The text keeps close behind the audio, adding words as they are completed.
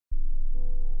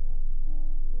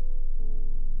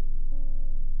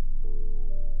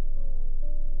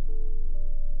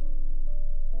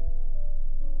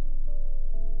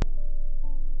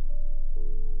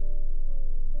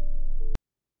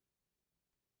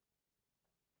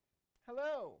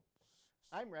Hello.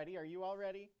 I'm ready. Are you all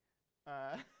ready?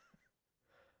 Uh,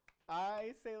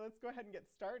 I say let's go ahead and get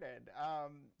started.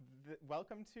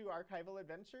 Welcome to Archival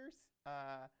Adventures.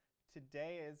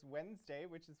 Today is Wednesday,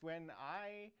 which is when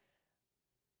I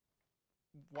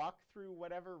walk through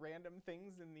whatever random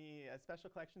things in the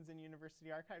special collections and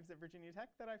university archives at Virginia Tech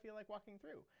that I feel like walking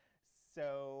through.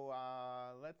 So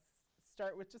let's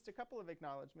start with just a couple of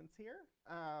acknowledgments here.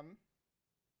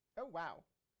 Oh, wow.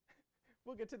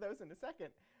 We'll get to those in a second.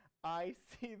 I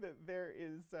see that there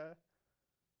is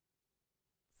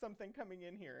something coming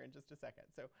in here in just a second.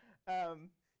 So I'm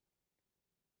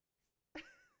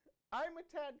a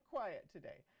tad quiet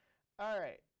today. All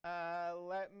right,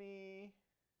 let me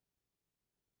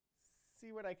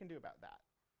see what I can do about that.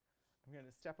 I'm going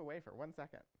to step away for 1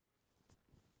 second.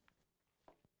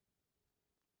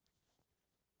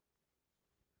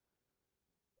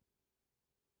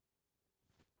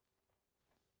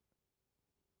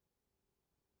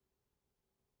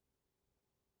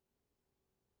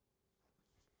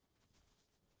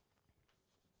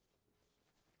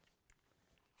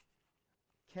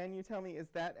 Can you tell me, is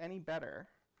that any better?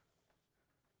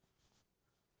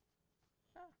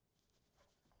 Ah.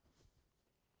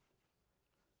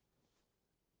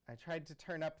 I tried to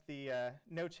turn up the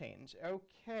no change.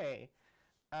 Okay.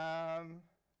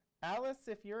 Alice,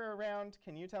 if you're around,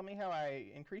 can you tell me how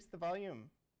I increase the volume?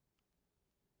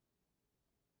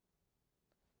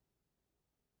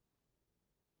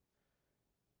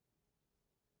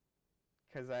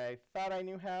 Because I thought I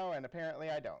knew how, and apparently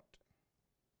I don't.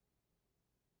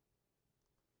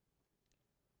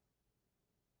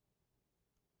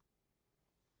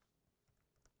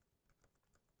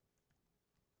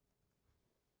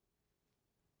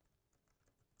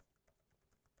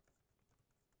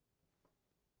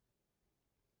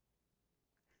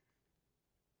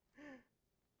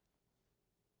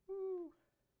 Woo.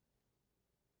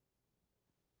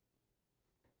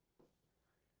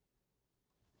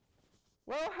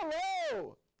 Well,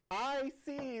 hello! I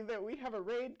see that we have a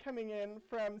raid coming in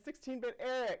from 16-bit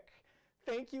Eric.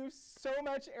 Thank you so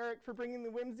much, Eric, for bringing the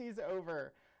whimsies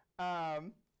over. Hello,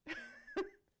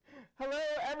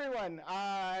 everyone.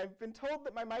 I've been told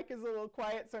that my mic is a little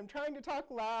quiet, so I'm trying to talk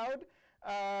loud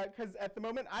because at the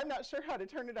moment I'm not sure how to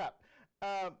turn it up.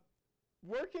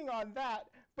 Working on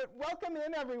that, but welcome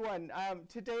in, everyone.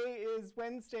 Today is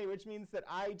Wednesday, which means that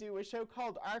I do a show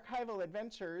called Archival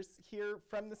Adventures here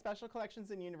from the Special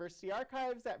Collections and University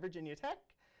Archives at Virginia Tech.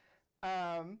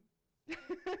 And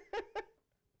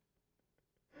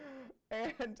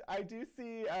I do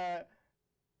see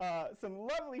some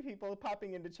lovely people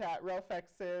popping into chat.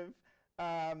 Relfexive,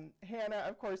 Hannah,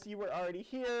 of course, you were already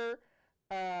here.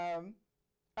 I'm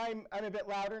a bit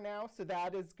louder now, so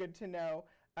that is good to know.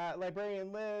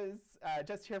 Librarian Liz,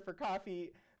 just here for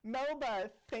coffee. Melba,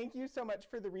 thank you so much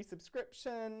for the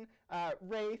resubscription.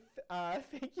 Wraith,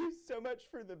 thank you so much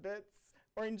for the bits.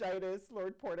 Orangitis,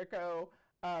 Lord Portico.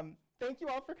 Thank you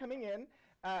all for coming in.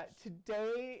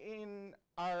 Today in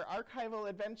our archival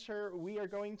adventure, we are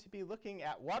going to be looking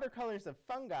at Watercolors of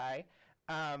Fungi.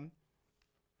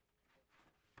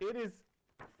 It is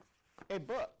a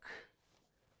book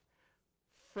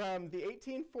from the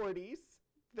 1840s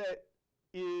that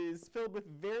is filled with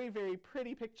very, very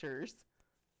pretty pictures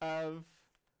of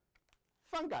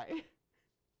fungi.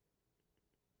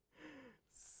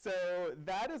 So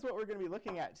that is what we're going to be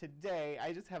looking at today.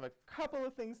 I just have a couple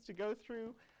of things to go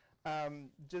through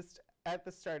just at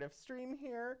the start of stream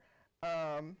here.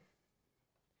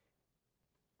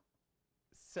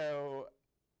 So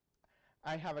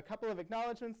I have a couple of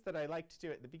acknowledgments that I like to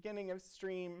do at the beginning of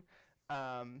stream.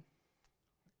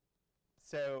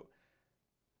 So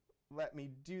let me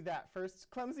do that first.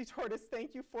 Clumsy Tortoise,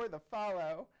 thank you for the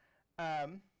follow.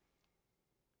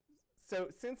 So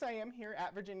since I am here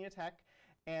at Virginia Tech,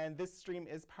 and this stream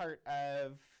is part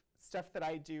of stuff that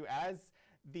I do as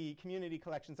the community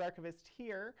collections archivist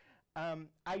here,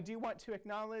 I do want to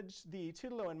acknowledge the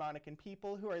Tutelo and Monacan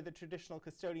people who are the traditional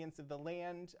custodians of the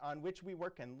land on which we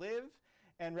work and live,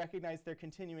 and recognize their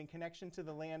continuing connection to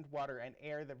the land, water, and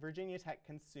air that Virginia Tech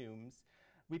consumes.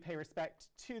 We pay respect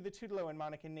to the Tutelo and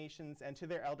Monacan nations and to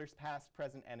their elders past,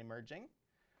 present, and emerging.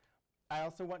 I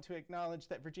also want to acknowledge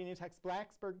that Virginia Tech's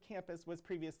Blacksburg campus was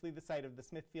previously the site of the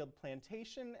Smithfield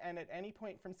Plantation, and at any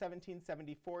point from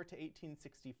 1774 to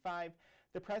 1865,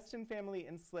 the Preston family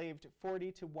enslaved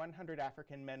 40 to 100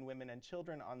 African men, women, and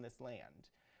children on this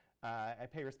land. I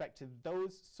pay respect to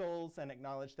those souls and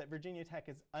acknowledge that Virginia Tech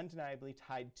is undeniably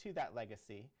tied to that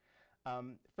legacy.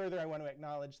 Further, I want to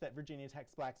acknowledge that Virginia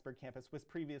Tech's Blacksburg campus was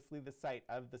previously the site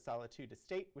of the Solitude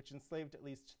Estate, which enslaved at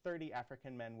least 30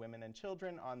 African men, women, and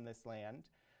children on this land.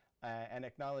 and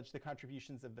acknowledge the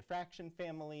contributions of the Fraction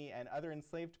family and other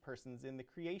enslaved persons in the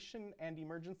creation and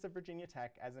emergence of Virginia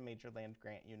Tech as a major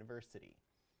land-grant university.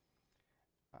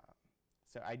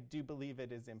 So I do believe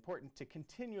it is important to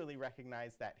continually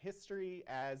recognize that history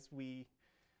as we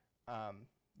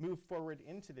move forward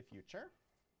into the future.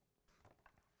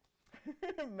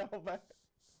 Melba.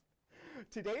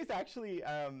 Today is actually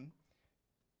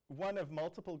one of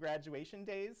multiple graduation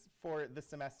days for the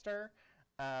semester.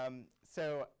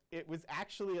 So it was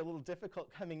actually a little difficult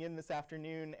coming in this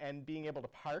afternoon and being able to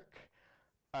park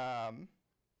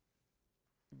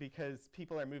because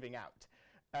people are moving out.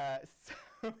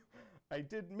 So I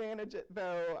did manage it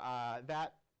though.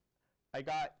 That I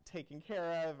got taken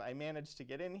care of. I managed to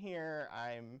get in here.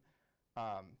 I'm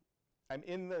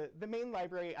in the main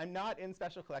library. I'm not in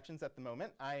special collections at the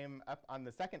moment. I am up on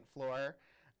the second floor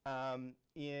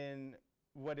in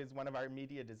what is one of our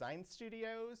media design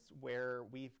studios, where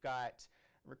we've got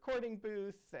a recording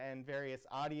booth and various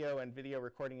audio and video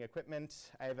recording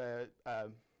equipment. I have a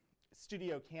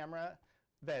studio camera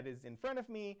that is in front of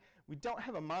me. We don't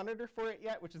have a monitor for it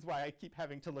yet, which is why I keep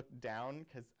having to look down,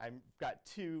 because I've got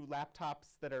two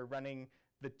laptops that are running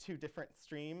the two different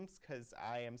streams, because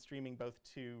I am streaming both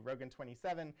to Rogan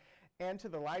 27 and to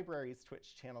the library's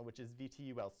Twitch channel, which is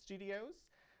VTUL Studios.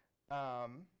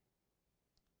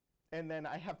 And then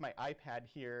I have my iPad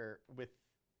here with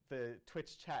the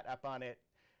Twitch chat up on it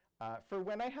for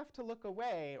when I have to look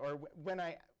away, or when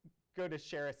I go to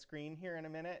share a screen here in a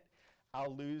minute,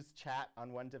 I'll lose chat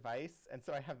on one device, and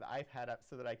so I have the iPad up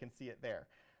so that I can see it there.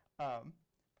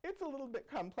 It's a little bit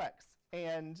complex,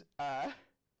 and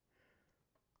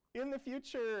in the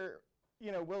future,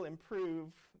 you know, we'll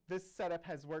improve. This setup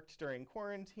has worked during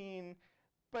quarantine,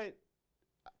 but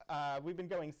we've been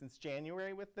going since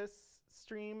January with this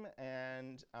stream,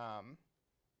 and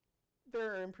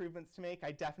there are improvements to make.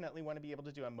 I definitely want to be able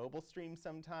to do a mobile stream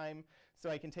sometime so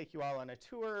I can take you all on a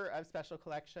tour of special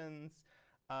collections.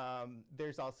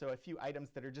 There's also a few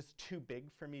items that are just too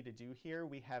big for me to do here.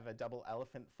 We have a double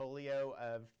elephant folio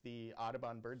of the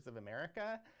Audubon Birds of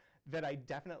America that I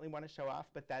definitely want to show off,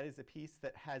 but that is a piece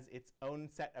that has its own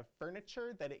set of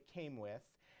furniture that it came with,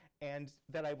 and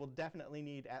that I will definitely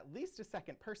need at least a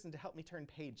second person to help me turn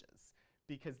pages,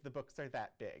 because the books are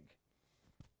that big.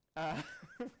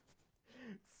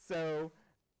 So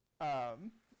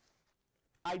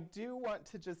I do want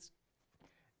to just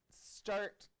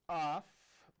start off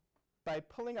by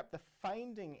pulling up the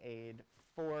finding aid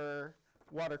for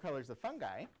Watercolors of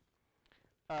Fungi,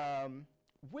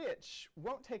 which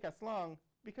won't take us long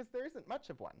because there isn't much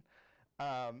of one.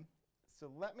 So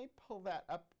let me pull that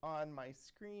up on my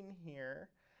screen here.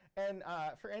 And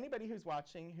for anybody who's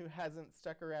watching who hasn't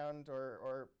stuck around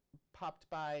or popped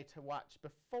by to watch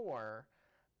before,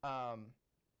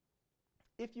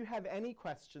 if you have any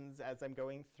questions as I'm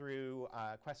going through,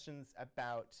 questions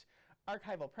about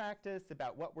archival practice,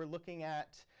 about what we're looking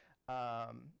at,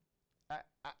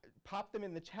 pop them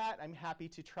in the chat. I'm happy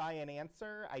to try and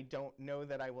answer. I don't know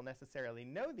that I will necessarily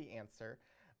know the answer,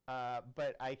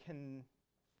 but I can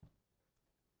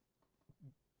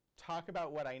talk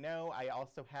about what I know. I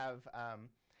also have,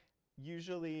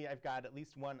 usually I've got at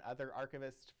least one other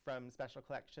archivist from Special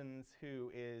Collections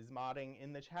who is modding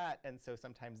in the chat, and so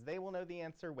sometimes they will know the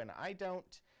answer when I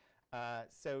don't.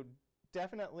 So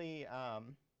definitely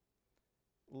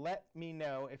let me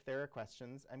know if there are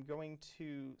questions. I'm going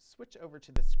to switch over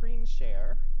to the screen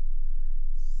share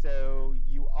so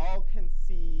you all can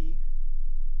see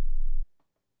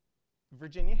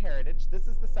Virginia Heritage. This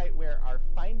is the site where our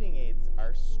finding aids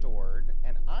are stored,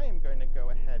 and I am going to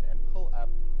go ahead and pull up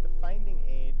the finding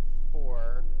aid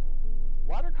for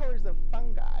Watercolors of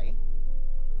Fungi.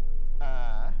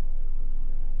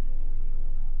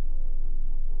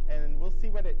 And we'll see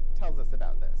what it tells us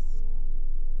about this.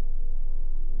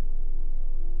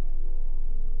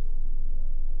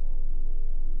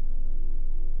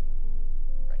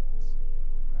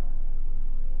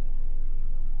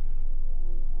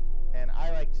 And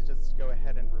I like to just go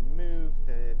ahead and remove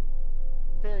the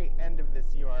very end of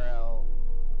this URL,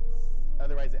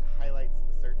 otherwise it highlights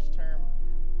the search term.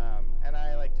 And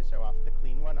I like to show off the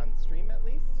clean one on stream at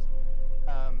least.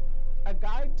 A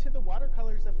guide to the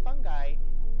Watercolors of Fungi,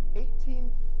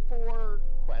 1804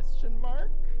 question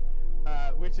mark,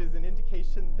 which is an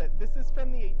indication that this is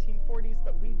from the 1840s,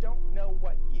 but we don't know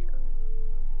what year.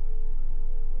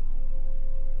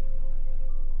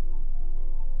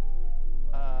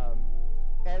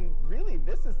 And really,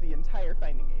 this is the entire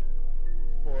finding aid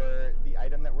for the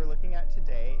item that we're looking at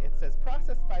today. It says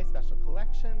processed by Special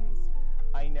Collections.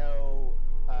 I know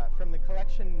from the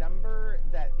collection number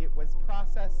that it was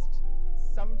processed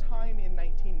sometime in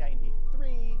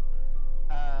 1993.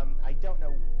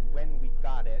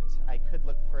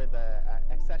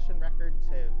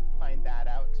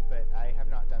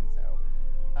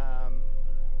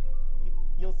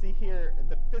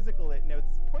 physical, it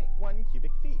notes 0.1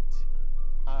 cubic feet,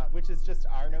 which is just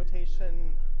our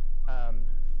notation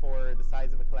for the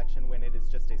size of a collection when it is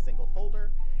just a single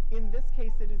folder. In this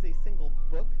case, it is a single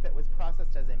book that was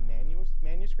processed as a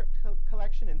manuscript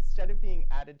collection instead of being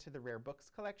added to the rare books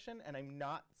collection, and I'm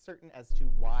not certain as to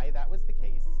why that was the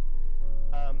case.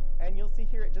 And you'll see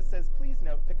here it just says, please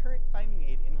note the current finding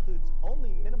aid includes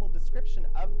only minimal description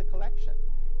of the collection.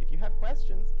 If you have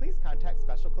questions, please contact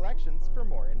Special Collections for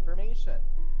more information.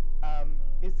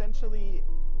 Essentially,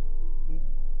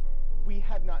 we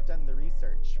have not done the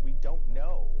research. We don't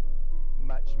know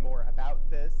much more about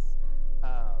this.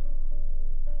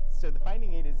 So the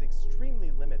finding aid is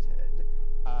extremely limited.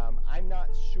 I'm not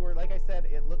sure, like I said,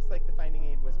 it looks like the finding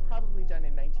aid was probably done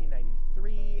in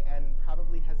 1993 and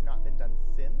probably has not been done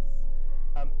since.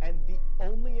 And the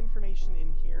only information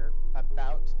in here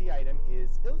about the item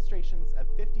is illustrations of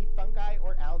 50 fungi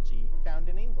or algae found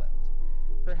in England,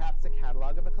 perhaps a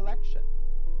catalog of a collection.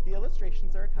 The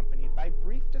illustrations are accompanied by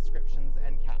brief descriptions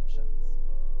and captions.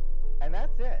 And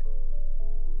that's it.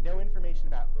 No information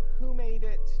about who made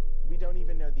it. We don't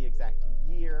even know the exact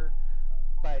year.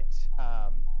 But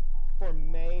for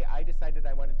May, I decided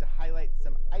I wanted to highlight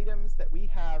some items that we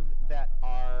have that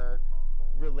are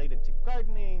related to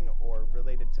gardening or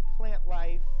related to plant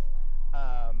life.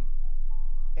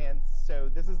 And so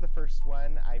this is the first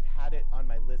one. I've had it on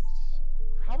my list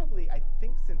probably, I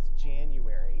think, since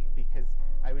January, because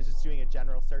I was just doing a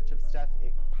general search of stuff.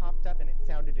 It popped up and it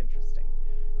sounded interesting.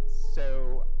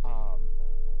 So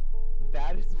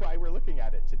that is why we're looking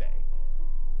at it today.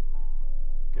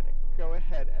 I'm going to go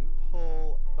ahead and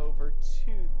pull over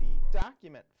to the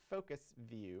document focus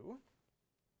view.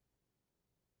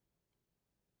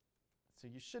 So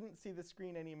you shouldn't see the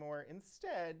screen anymore.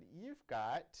 Instead, you've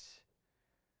got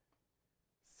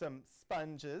some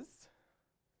sponge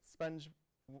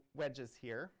wedges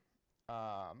here,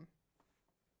 and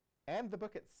the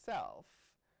book itself.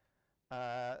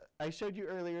 I showed you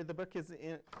earlier the book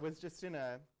was just in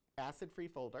a acid-free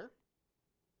folder.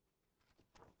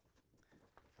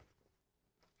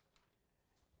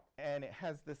 And it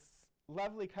has this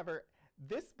lovely cover.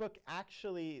 This book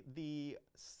actually, the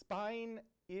spine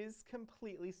is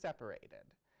completely separated.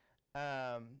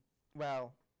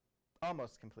 Well,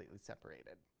 almost completely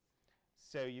separated.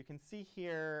 So you can see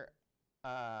here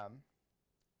a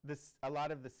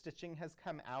lot of the stitching has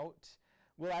come out.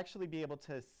 We'll actually be able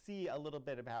to see a little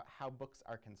bit about how books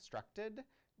are constructed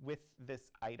with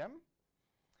this item.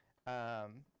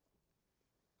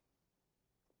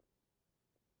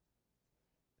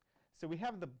 So we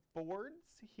have the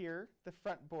boards here, the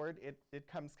front board, it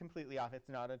comes completely off. It's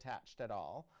not attached at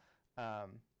all.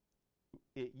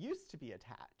 It used to be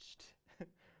attached,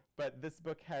 but this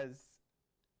book has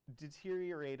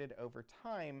deteriorated over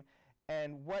time.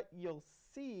 And what you'll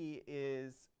see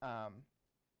is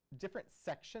different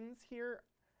sections here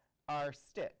are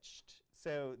stitched.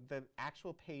 So the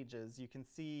actual pages, you can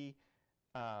see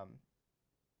the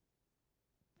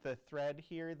thread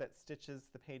here that stitches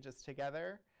the pages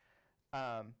together.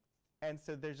 And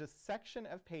so there's a section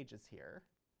of pages here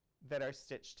that are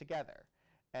stitched together.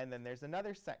 And then there's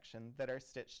another section that are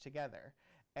stitched together.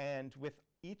 And with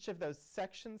each of those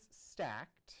sections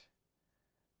stacked,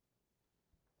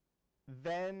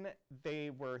 then they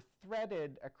were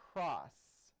threaded across.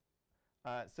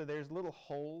 So there's little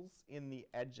holes in the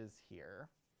edges here.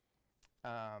 You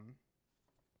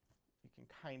can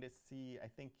kind of see, I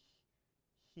think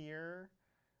here,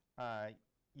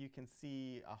 you can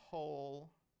see a hole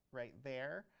right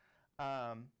there.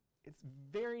 It's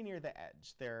very near the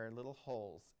edge. There are little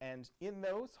holes. And in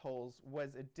those holes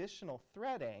was additional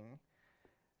threading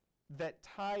that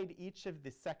tied each of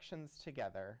the sections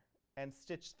together and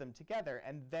stitched them together.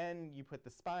 And then you put the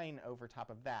spine over top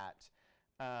of that.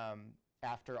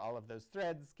 After all of those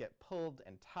threads get pulled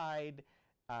and tied,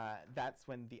 that's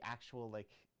when the actual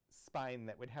spine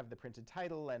that would have the printed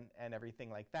title and everything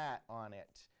like that on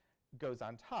it goes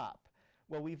on top.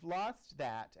 Well, we've lost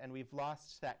that, and we've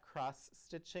lost that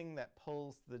cross-stitching that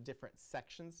pulls the different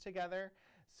sections together.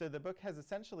 So the book has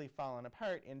essentially fallen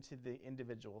apart into the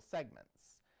individual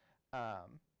segments.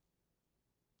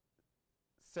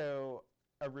 So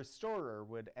a restorer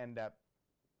would end up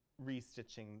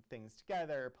restitching things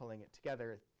together, pulling it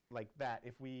together like that,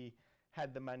 if we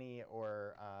had the money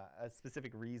or a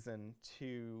specific reason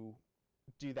to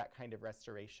do that kind of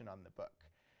restoration on the book.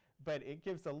 But it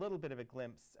gives a little bit of a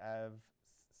glimpse of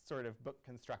sort of book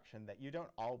construction that you don't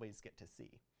always get to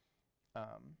see.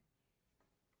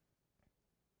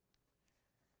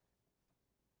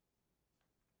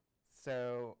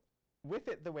 So with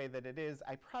it the way that it is,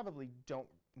 I probably don't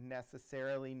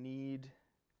necessarily need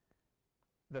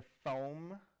the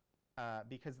foam,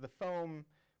 because the foam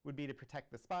would be to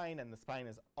protect the spine, and the spine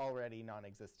is already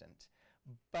non-existent.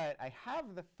 But I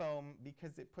have the foam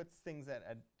because it puts things at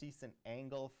a decent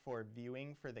angle for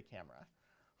viewing for the camera.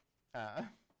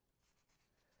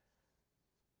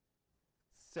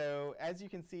 So as you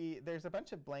can see, there's a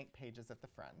bunch of blank pages at the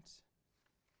front.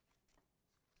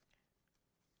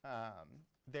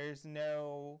 There's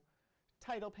no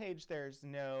title page. There's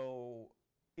no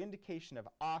indication of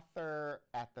author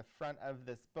at the front of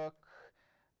this book,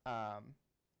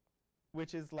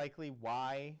 which is likely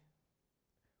why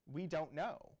we don't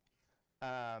know.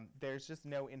 There's just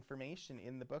no information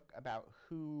in the book about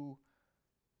who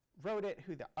wrote it,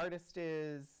 who the artist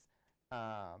is.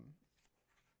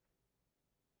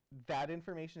 That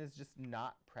information is just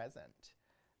not present.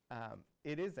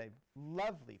 It is a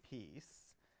lovely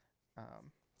piece.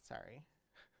 Sorry,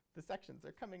 the sections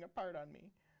are coming apart on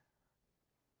me.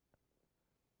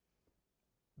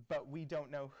 But we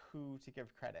don't know who to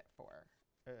give credit for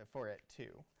it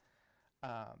to.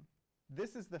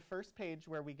 This is the first page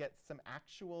where we get some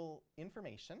actual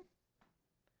information.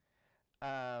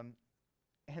 And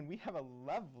we have a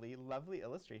lovely, lovely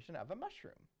illustration of a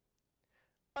mushroom.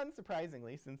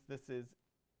 Unsurprisingly, since this is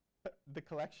the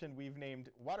collection we've named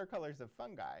Watercolors of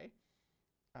Fungi,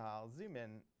 I'll zoom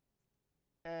in,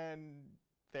 and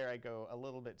there I go a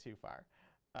little bit too far.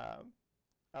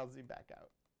 I'll zoom back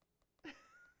out.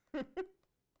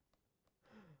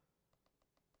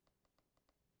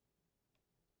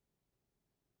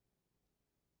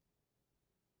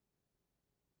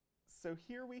 So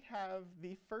here we have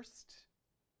the first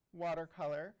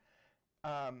watercolor.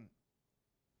 Let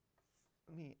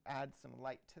me add some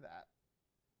light to that.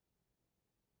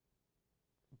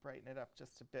 Brighten it up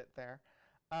just a bit there.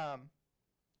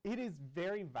 It is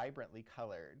very vibrantly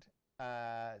colored.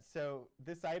 So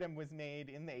this item was made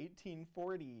in the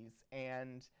 1840s,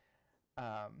 and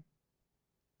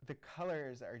the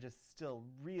colors are just still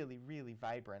really, really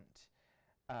vibrant.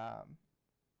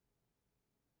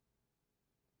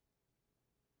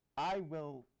 I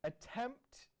will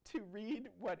attempt to read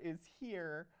what is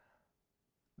here.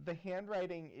 The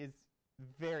handwriting is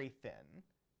very thin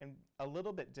and a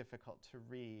little bit difficult to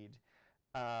read.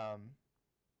 I'm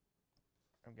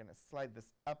going to slide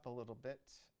this up a little bit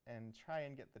and try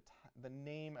and get the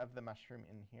name of the mushroom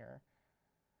in here.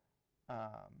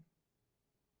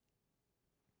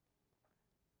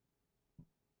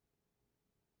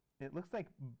 It looks like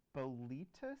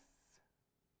Boletus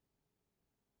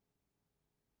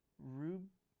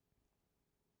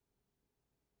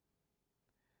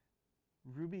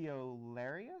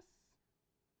rubiolarius?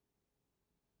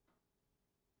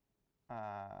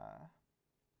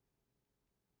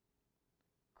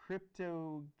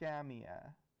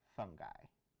 Cryptogamia fungi.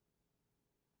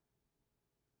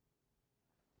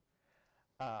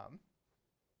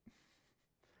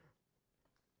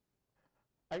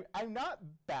 I'm not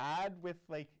bad with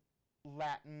like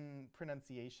Latin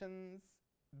pronunciations.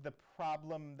 The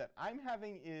problem that I'm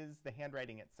having is the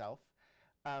handwriting itself,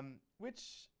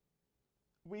 which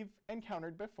we've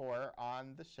encountered before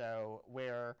on the show,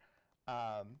 where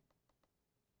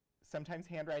sometimes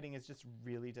handwriting is just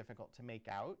really difficult to make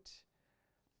out.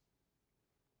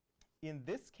 In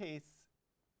this case,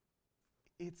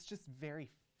 it's just very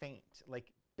faint,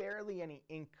 like barely any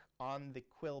ink on the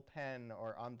quill pen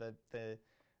or on the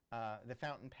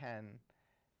fountain pen.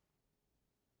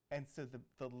 And so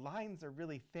the lines are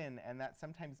really thin, and that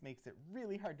sometimes makes it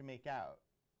really hard to make out.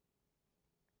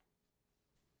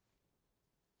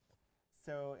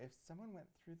 So if someone went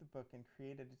through the book and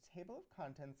created a table of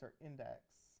contents or index,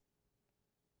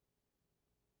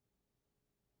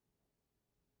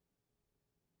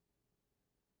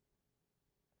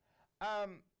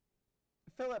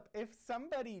 Philip, if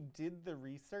somebody did the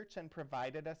research and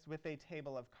provided us with a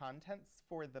table of contents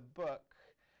for the book,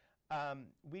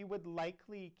 we would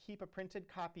likely keep a printed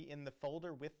copy in the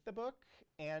folder with the book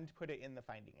and put it in the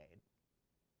finding aid.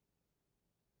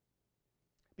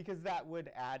 Because that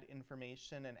would add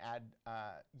information and add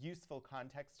useful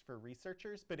context for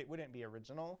researchers, but it wouldn't be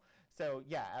original. So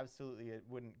yeah, absolutely,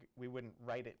 we wouldn't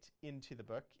write it into the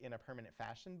book in a permanent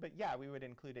fashion, but yeah, we would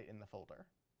include it in the folder.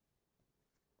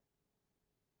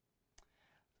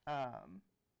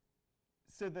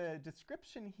 So the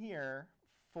description here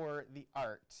for the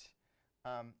art,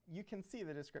 you can see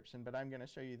the description, but I'm going to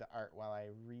show you the art while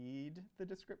I read the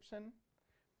description.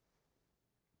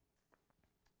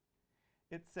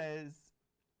 It says,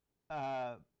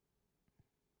 I'm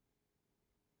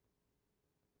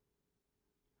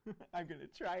going to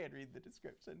try and read the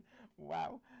description.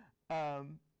 Wow.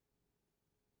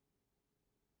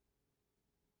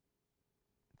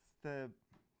 It's the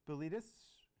Boletus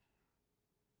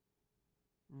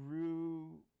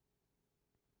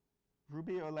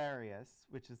rubeolarius,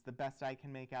 which is the best I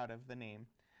can make out of the name,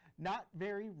 not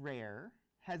very rare,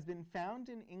 has been found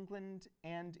in England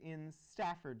and in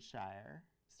Staffordshire.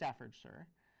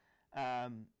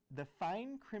 The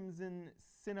fine crimson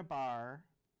cinnabar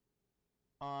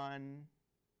on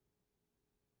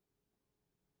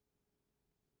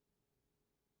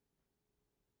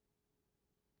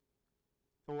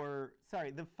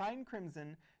the fine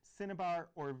crimson cinnabar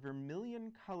or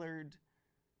vermilion colored.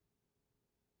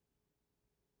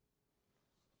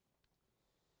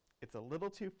 It's a little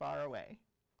too far away.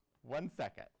 1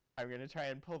 second. I'm going to try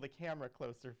and pull the camera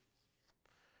closer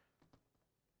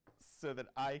so that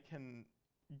I can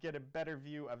get a better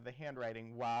view of the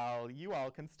handwriting while you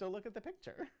all can still look at the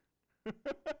picture.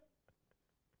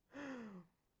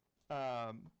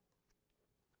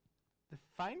 The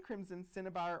fine crimson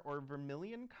cinnabar or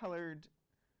vermilion colored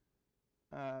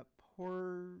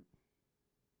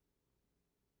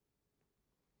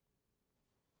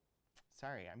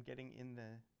Sorry, I'm getting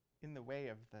in the way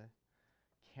of the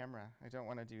camera. I don't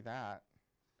want to do that.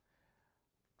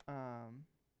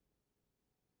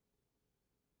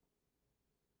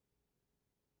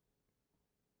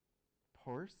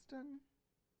 Porston?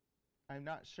 I'm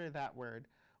not sure that word.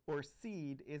 Or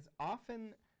seed is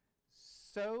often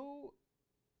so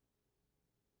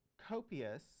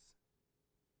copious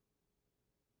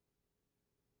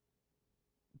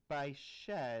by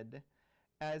shed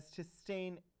as to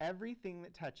stain everything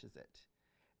that touches it,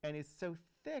 and is so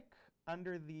thick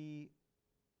under the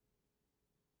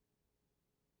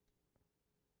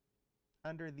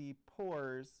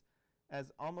pores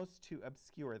as almost to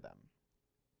obscure them.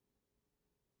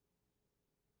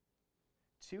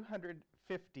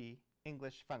 250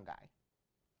 English fungi.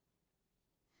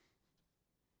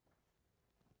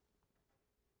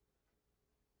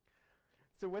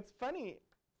 So what's funny,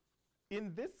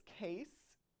 in this case,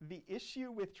 the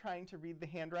issue with trying to read the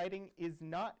handwriting is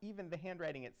not even the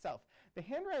handwriting itself. The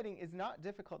handwriting is not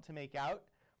difficult to make out.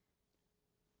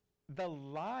 The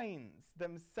lines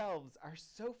themselves are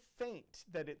so faint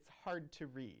that it's hard to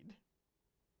read.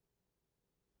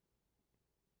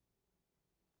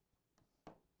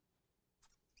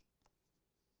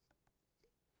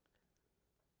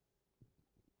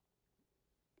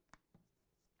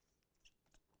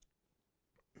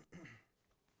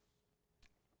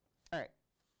 All right.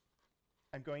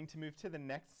 I'm going to move to the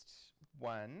next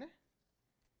one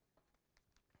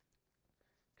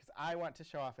because I want to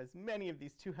show off as many of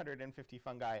these 250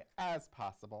 fungi as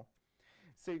possible.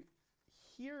 So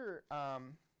here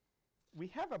we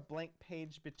have a blank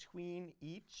page between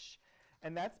each,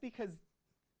 and that's because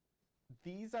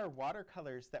these are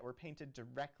watercolors that were painted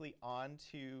directly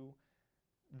onto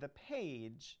the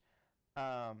page.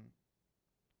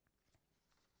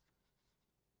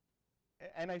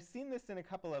 And I've seen this in a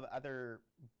couple of other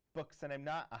books, and I'm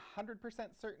not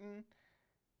 100% certain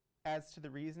as to the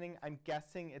reasoning. I'm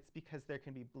guessing it's because there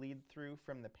can be bleed through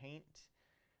from the paint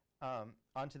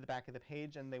onto the back of the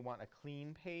page, and they want a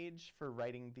clean page for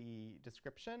writing the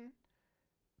description.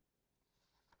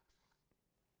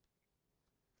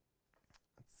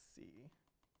 Let's see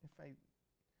if I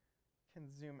can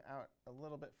zoom out a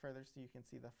little bit further so you can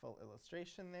see the full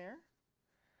illustration there.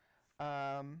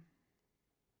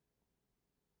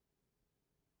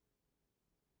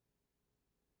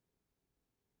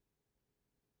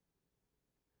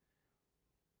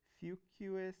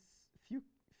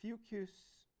 Fucus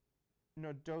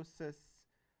nodosus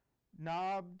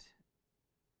knobbed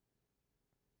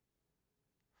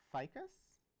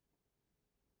ficus,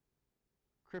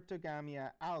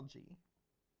 cryptogamia algae.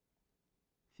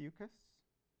 Fucus.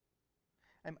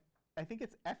 I think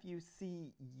it's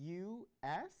F-U-C-U-S.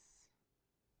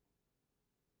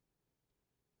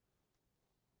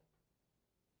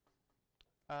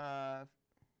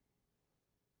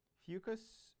 Fucus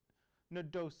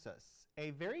nodosus, a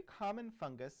very common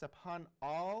fungus upon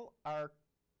all our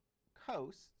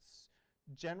coasts,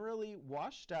 generally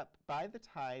washed up by the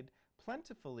tide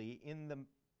plentifully in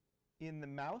the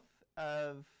mouth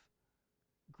of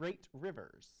great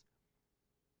rivers.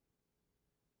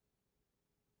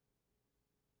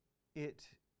 It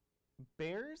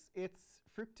bears its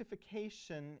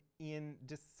fructification in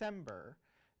December.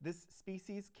 This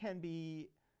species can be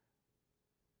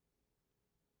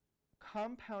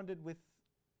compounded with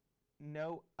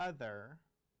no other,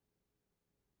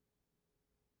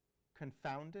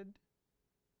 confounded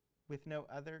with no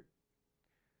other.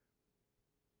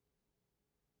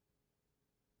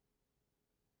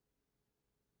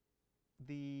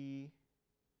 The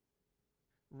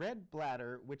red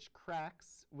bladder, which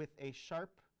cracks with a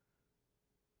sharp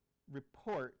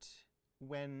report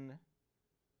when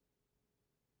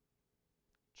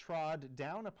trod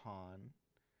down upon,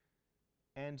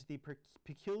 and the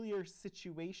peculiar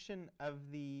situation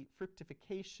of the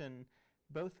fructification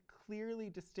both clearly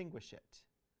distinguish it.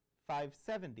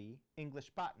 570,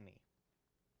 English Botany.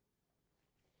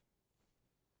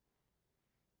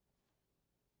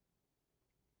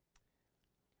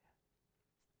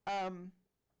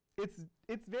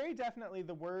 It's very definitely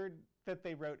the word that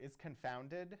they wrote is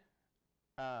confounded.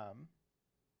 I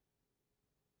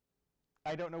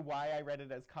don't know why I read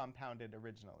it as compounded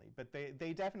originally, but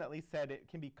they definitely said it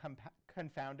can be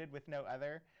confounded with no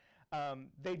other.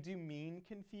 They do mean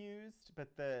confused, but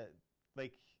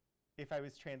if I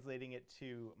was translating it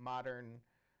to modern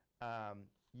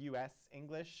US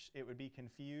English, it would be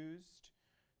confused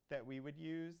that we would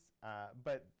use,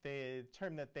 but the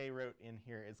term that they wrote in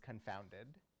here is confounded.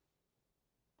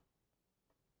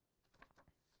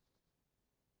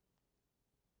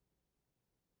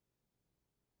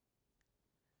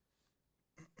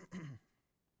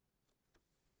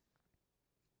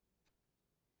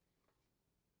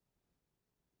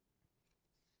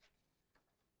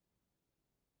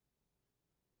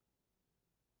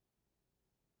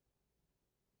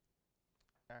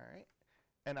 All right,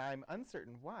 and I'm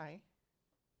uncertain why,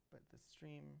 but the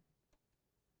stream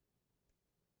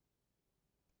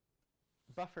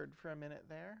buffered for a minute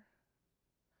there.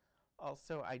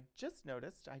 Also, I just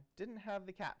noticed I didn't have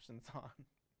the captions on.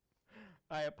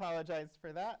 I apologize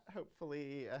for that.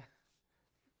 Hopefully,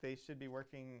 they should be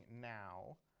working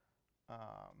now.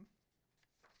 I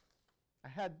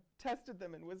had tested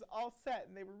them and was all set,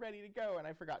 and they were ready to go, and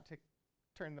I forgot to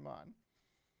turn them on.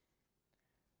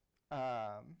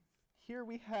 Here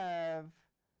we have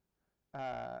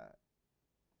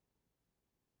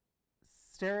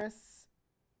Steris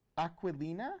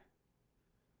aquilina,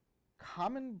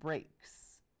 common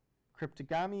brakes,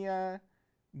 Cryptogamia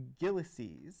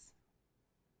gillices.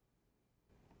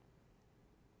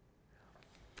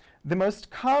 The most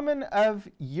common of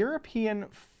European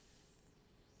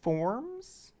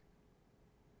forms,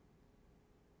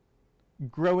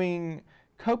 growing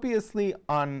copiously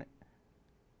on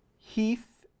heath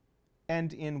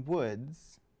and in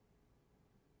woods,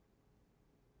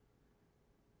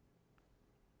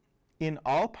 in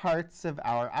all parts of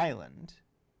our island.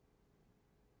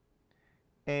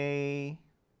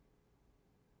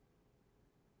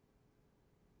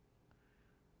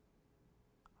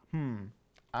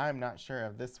 I'm not sure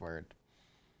of this word.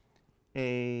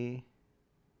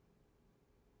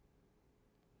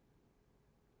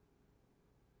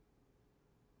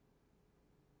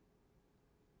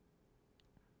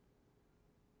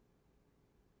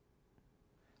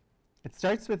 It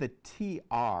starts with a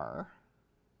TR.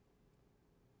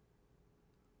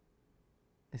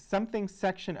 A something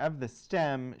section of the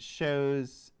stem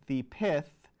shows the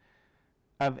pith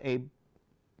of a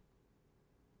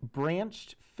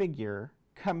branched figure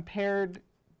compared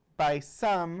by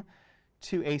some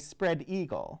to a spread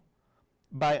eagle,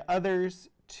 by others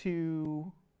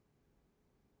to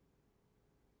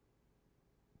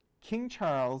King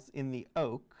Charles in the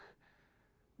oak,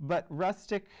 but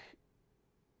rustic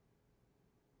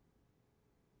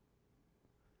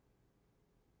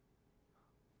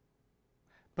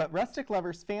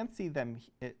lovers fancy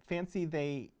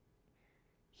they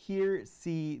here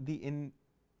see the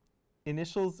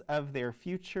initials of their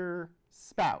future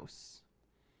spouse,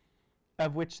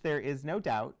 of which there is no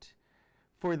doubt,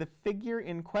 for the figure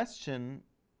in question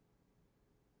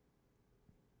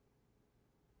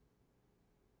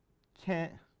can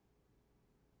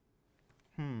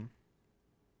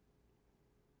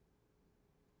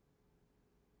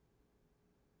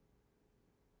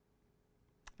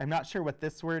I'm not sure what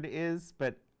this word is,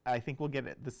 but I think we'll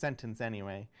get the sentence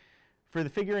anyway. For the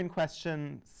figure in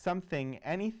question, something,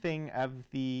 anything of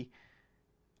the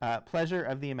pleasure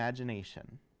of the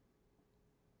imagination.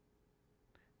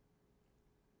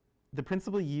 The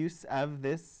principal use of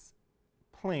this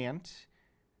plant,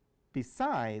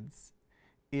 besides,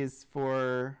 is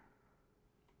for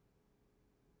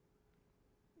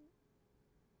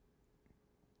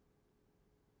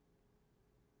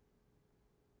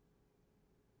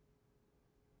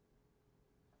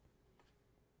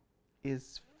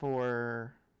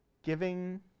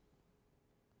giving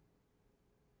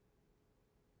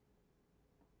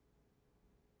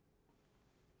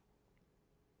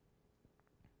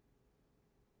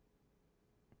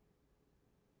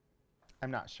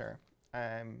I'm not sure.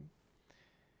 I'll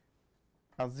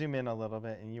zoom in a little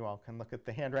bit and you all can look at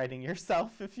the handwriting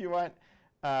yourself if you want.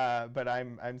 But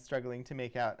I'm struggling to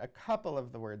make out a couple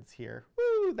of the words here.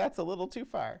 Woo, that's a little too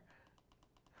far.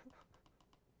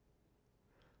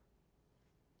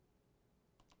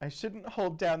 I shouldn't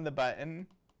hold down the button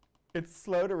It's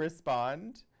slow to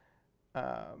respond,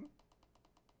 but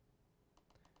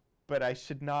I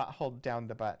should not hold down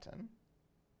the button.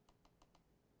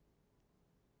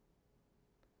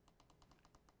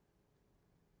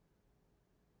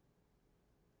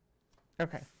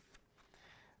 Okay.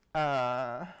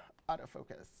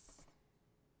 Autofocus.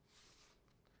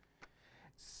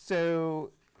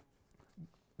 So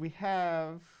we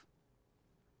have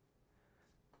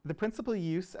the principal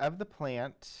use of the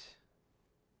plant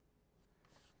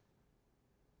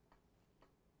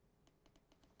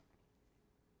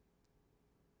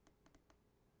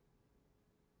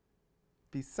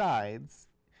besides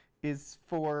is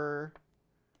for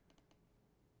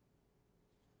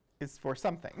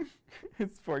something.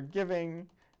 It's for giving.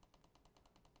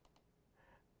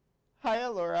 Hi,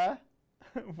 Alora.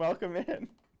 Welcome in.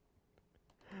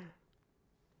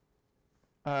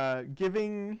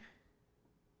 Giving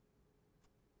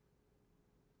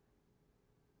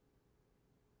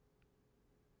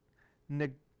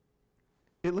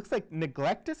it looks like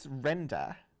neglectus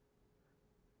renda.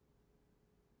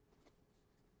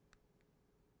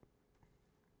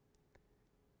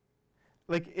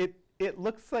 Like it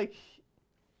looks like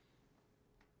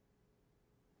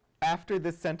after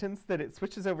this sentence that it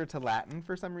switches over to Latin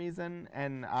for some reason,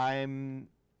 and I'm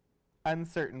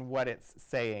uncertain what it's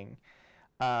saying.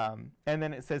 And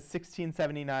then it says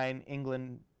 1679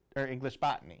 England or English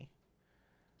botany.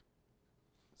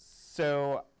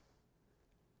 So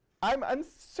I'm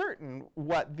uncertain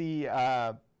what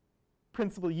the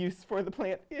principal use for the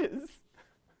plant is.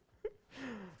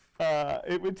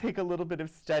 It would take a little bit of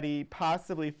study,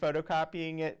 possibly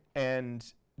photocopying it and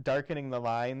darkening the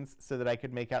lines so that I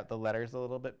could make out the letters a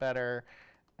little bit better.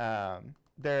 There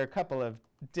are a couple of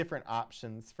different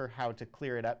options for how to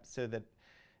clear it up so that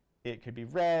it could be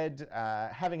read.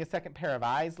 Having a second pair of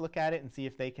eyes look at it and see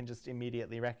if they can just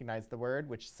immediately recognize the word,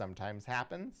 which sometimes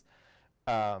happens.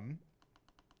 But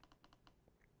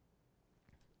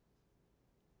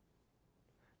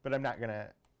I'm not going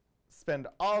to spend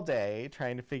all day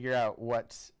trying to figure out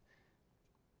what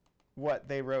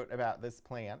they wrote about this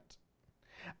plant.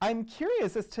 I'm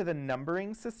curious as to the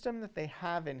numbering system that they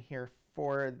have in here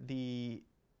for the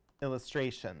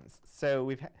illustrations. So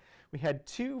we had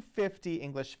 250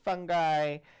 English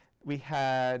fungi, we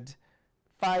had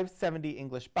 570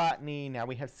 English botany, now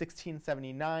we have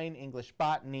 1679 English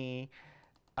botany,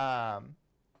 and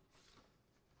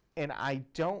I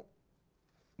don't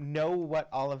know what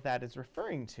all of that is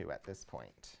referring to at this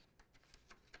point.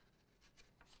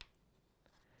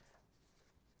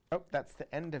 Oh, that's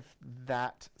the end of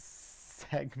that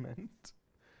segment.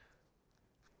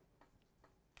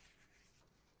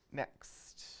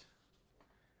 Next.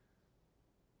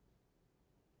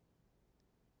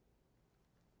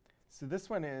 So this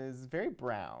one is very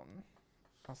brown.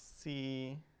 I'll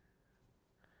see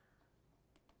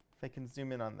if I can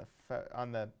zoom in on the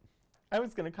I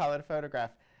was going to call it a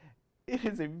photograph. It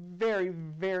is a very,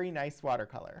 very nice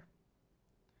watercolor.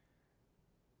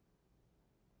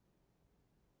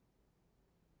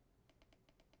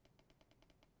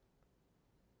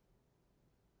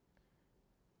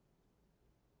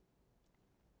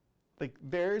 Like,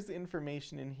 there's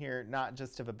information in here not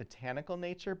just of a botanical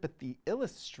nature, but the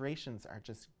illustrations are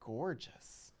just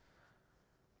gorgeous.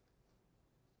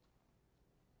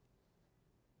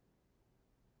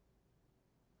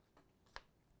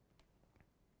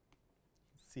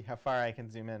 See how far I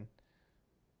can zoom in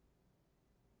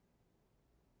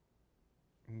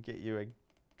and get you a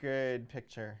good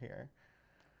picture here,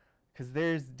 because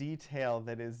there's detail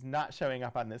that is not showing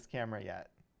up on this camera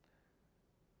yet.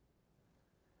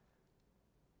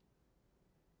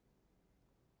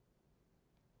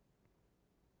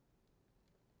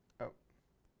 Oh,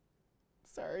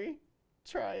 sorry,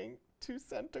 trying to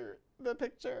center the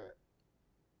picture.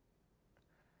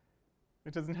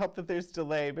 It doesn't help that there's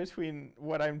delay between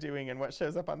what I'm doing and what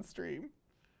shows up on stream.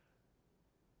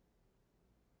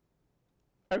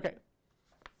 Okay.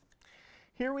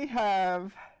 Here we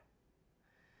have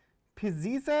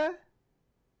Pizziza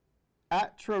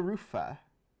atrarufa,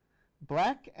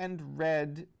 black and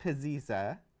red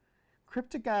Pizziza,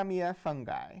 cryptogamia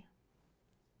fungi.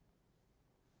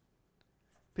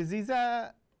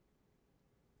 Pizziza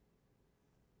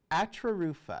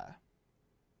atrarufa.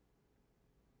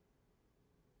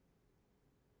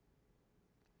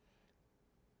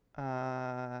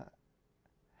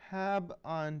 Hab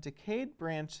on decayed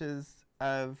branches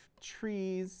of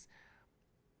trees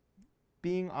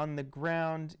being on the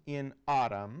ground in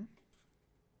autumn.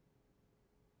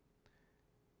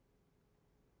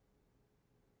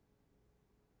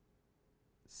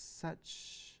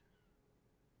 Such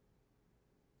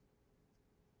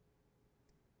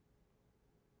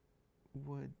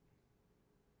wood.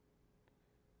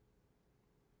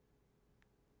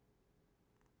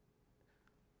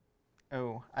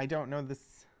 Oh, I don't know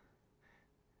this.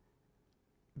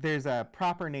 There's a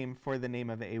proper name for the name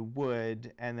of a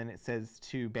wood, and then it says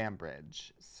to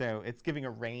Bambridge. So it's giving a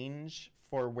range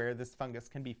for where this fungus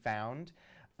can be found.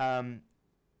 I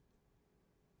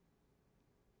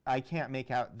can't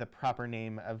make out the proper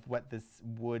name of what this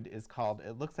wood is called.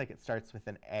 It looks like it starts with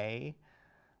an A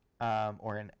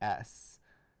or an S.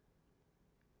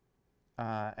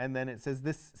 And then it says,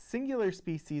 this singular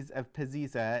species of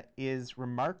Peziza is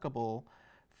remarkable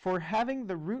for having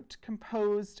the root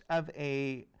composed of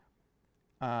a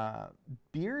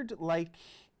beard-like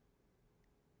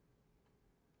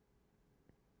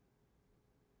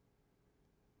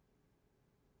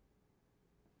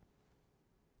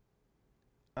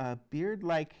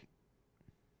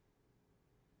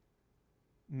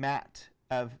mat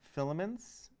of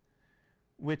filaments,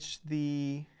 which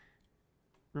the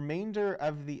remainder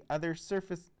of the other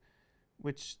surface,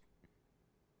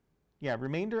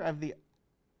 remainder of the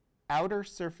outer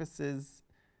surfaces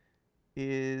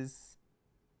is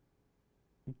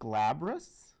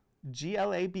glabrous,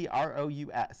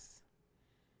 G-L-A-B-R-O-U-S.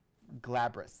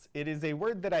 Glabrous. It is a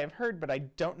word that I have heard, but I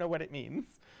don't know what it means.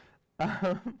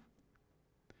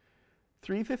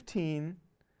 315,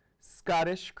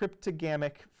 Scottish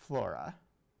cryptogamic flora.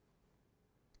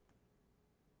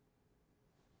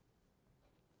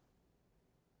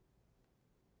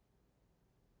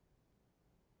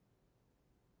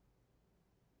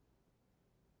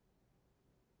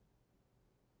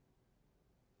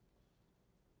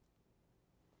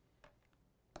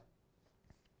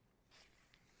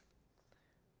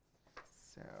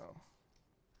 So,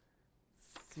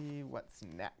 let's see what's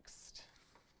next.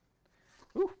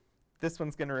 Ooh, this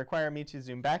one's going to require me to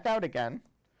zoom back out again.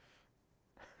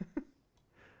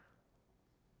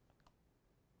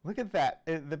 Look at that,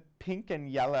 the pink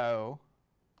and yellow,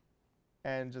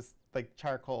 and just like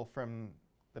charcoal from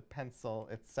the pencil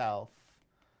itself.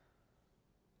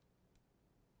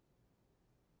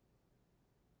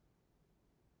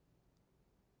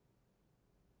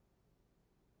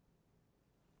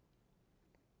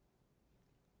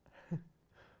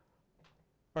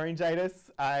 Orangitis,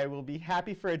 I will be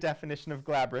happy for a definition of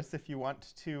glabrous if you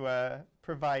want to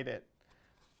provide it.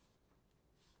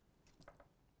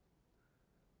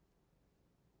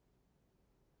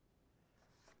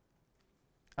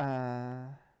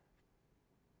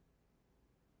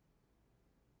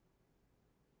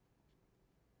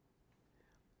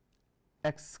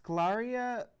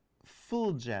 Exclaria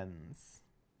fulgens.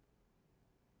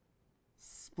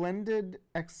 Splendid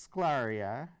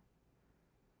exclaria.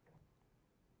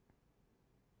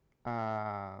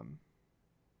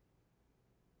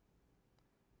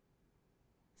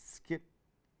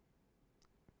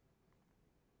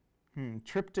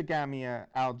 Tryptogamia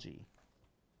algae.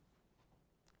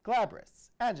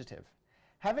 Glabrous, adjective,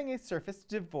 having a surface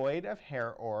devoid of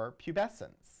hair or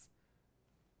pubescence.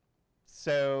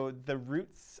 So the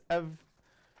roots of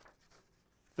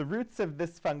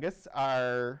this fungus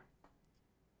are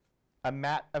a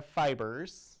mat of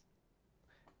fibers,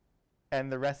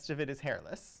 and the rest of it is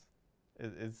hairless,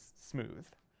 is smooth.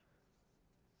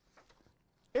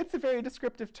 It's a very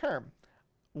descriptive term,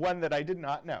 one that I did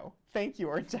not know. Thank you,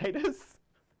 Orangitis.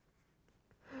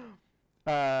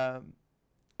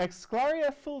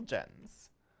 Exclaria fulgens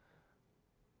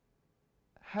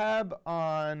have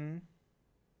on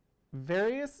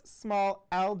various small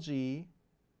algae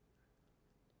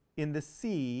in the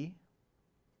sea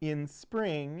in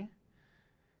spring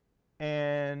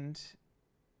and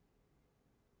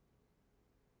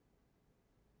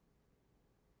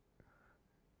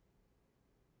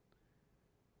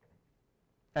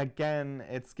again,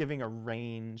 it's giving a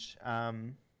range.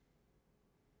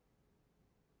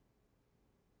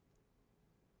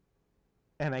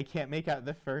 And I can't make out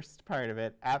the first part of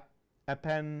it.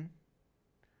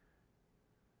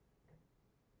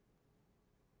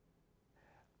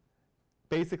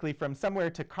 Basically from somewhere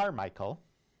to Carmichael,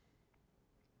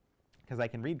 because I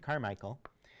can read Carmichael.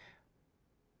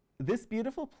 This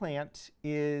beautiful plant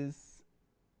is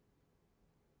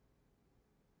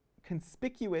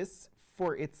conspicuous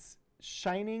for its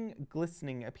shining,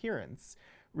 glistening appearance,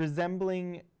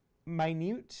 resembling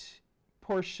minute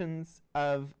portions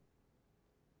of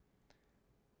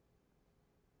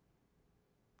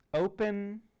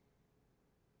open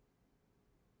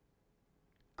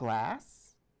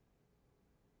glass.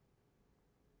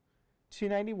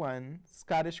 291,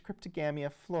 Scottish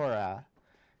Cryptogamia flora,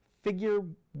 Figure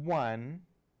 1,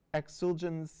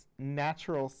 Exulgens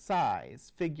natural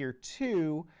size. Figure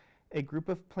 2, a group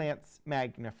of plants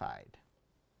magnified.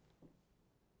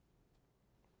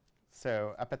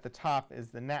 So up at the top is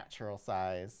the natural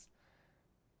size,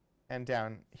 and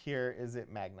down here is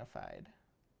it magnified.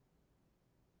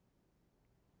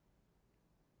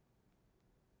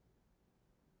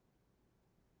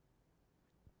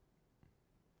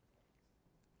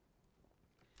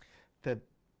 The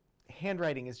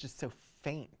handwriting is just so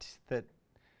faint that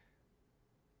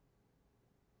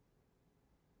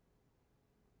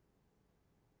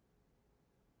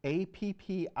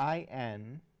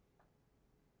APPIN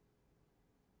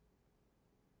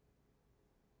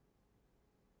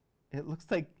it looks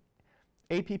like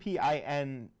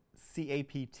APPINCAPT,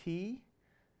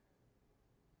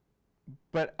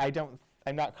 but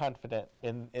I'm not confident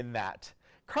in that.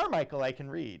 Carmichael I can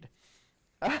read.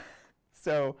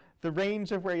 So the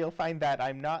range of where you'll find that,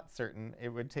 I'm not certain. It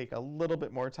would take a little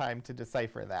bit more time to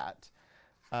decipher that.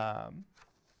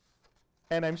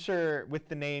 And I'm sure with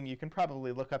the name, you can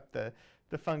probably look up the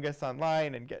fungus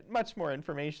online and get much more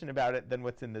information about it than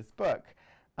what's in this book.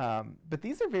 But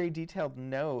these are very detailed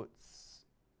notes.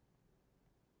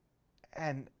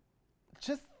 And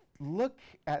just look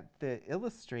at the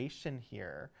illustration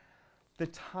here. The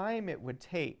time it would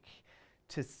take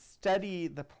to study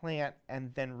the plant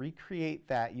and then recreate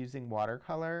that using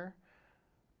watercolor.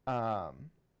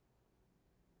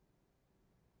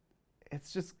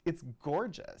 It's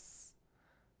gorgeous.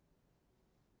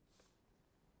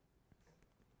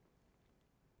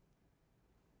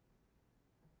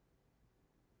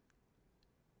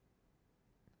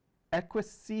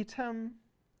 Equisetum.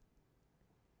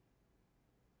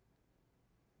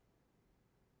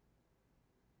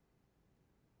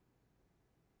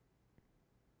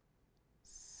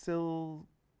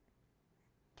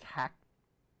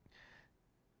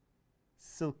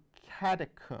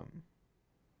 Silcaticum.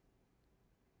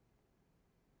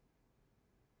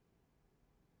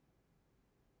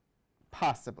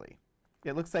 Possibly.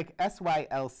 It looks like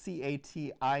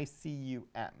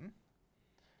Sylcaticum.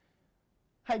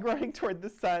 High growing toward the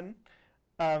sun.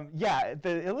 Yeah,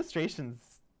 the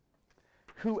illustrations,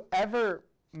 whoever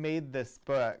made this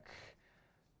book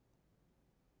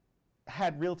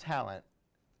had real talent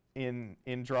in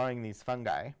drawing these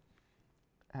fungi.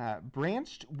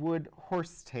 Branched wood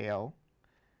horsetail,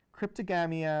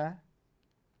 Cryptogamia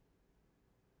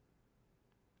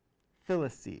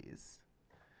filices.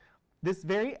 This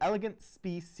very elegant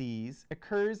species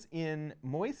occurs in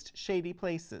moist, shady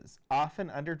places, often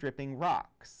under dripping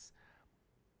rocks,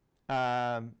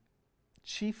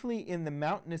 chiefly in the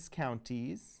mountainous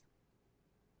counties.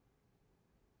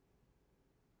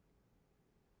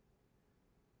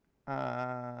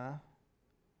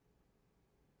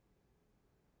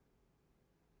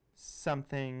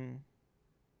 Something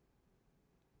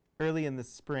early in the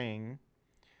spring.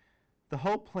 The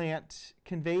whole plant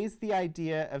conveys the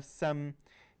idea of some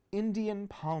Indian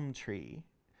palm tree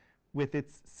with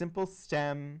its simple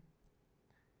stem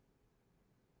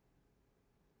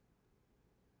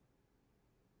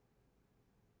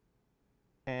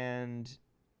and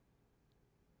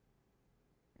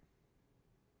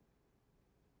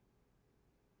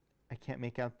I can't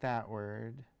make out that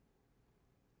word.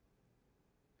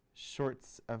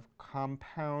 Shorts of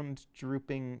compound,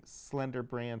 drooping, slender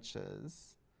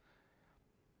branches.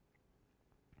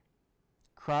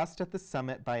 Crossed at the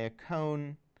summit by a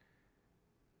cone.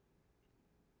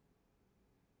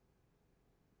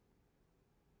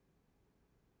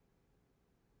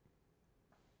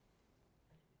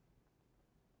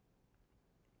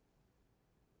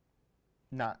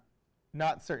 Not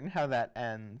certain how that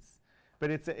ends.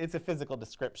 But it's a physical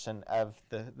description of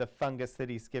the fungus that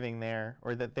he's giving there,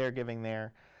 or that they're giving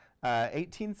there.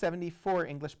 1874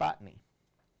 English Botany.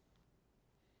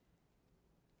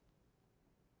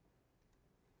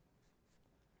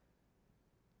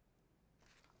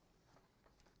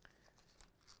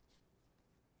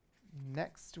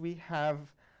 Next we have,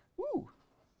 ooh,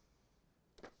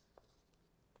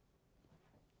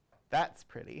 that's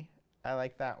pretty. I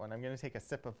like that one. I'm going to take a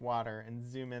sip of water and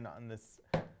zoom in on this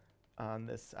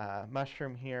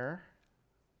mushroom here.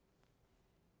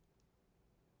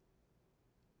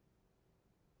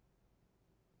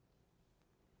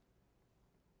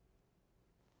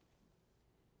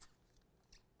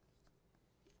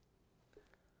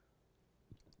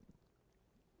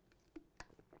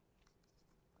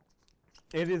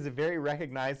 It is very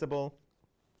recognizable.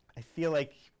 I feel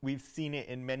like we've seen it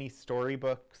in many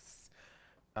storybooks.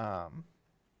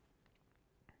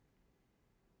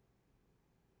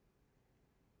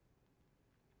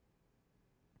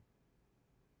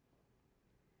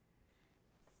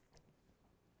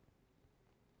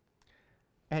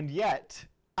 And yet,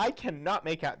 I cannot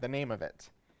make out the name of it.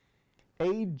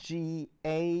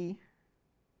 AGARICUM.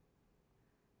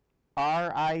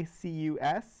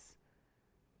 Muscaricus,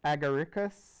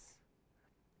 Agaricus,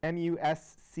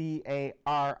 Muscariec,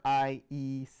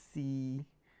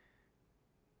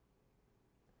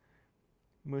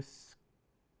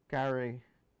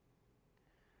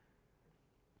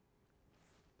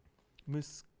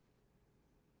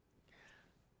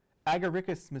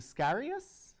 Agaricus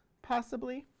muscarius,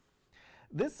 possibly.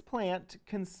 This plant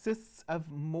consists of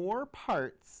more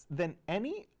parts than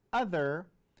any other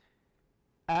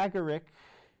agaric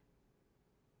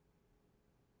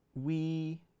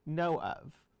we know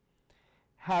of,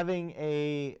 having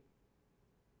a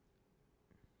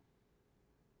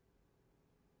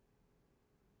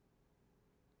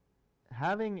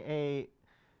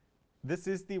this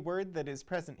is the word that is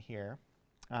present here,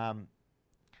 vulva,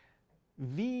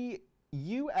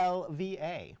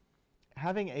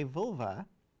 having a vulva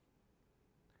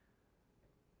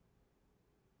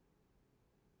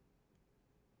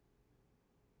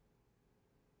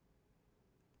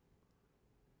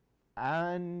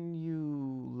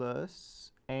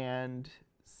annulus and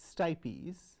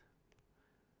stipes.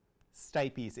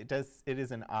 Stipes, it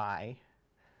is an I.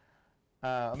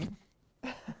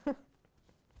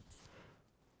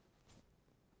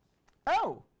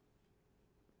 Oh,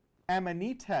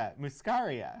 Amanita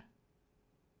muscaria.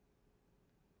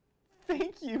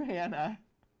 Thank you, Hannah.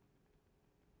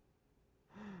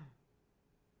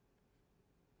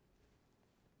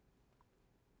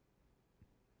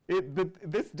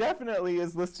 This definitely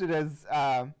is listed as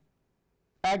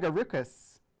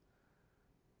Agaricus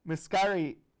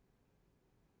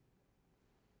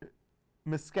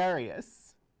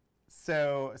muscarius.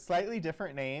 So slightly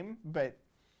different name, but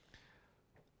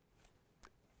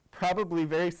probably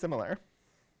very similar.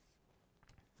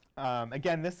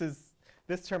 Again, this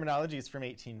terminology is from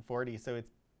 1840, so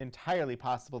it's entirely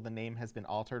possible the name has been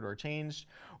altered or changed,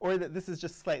 or that this is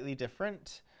just slightly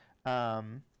different,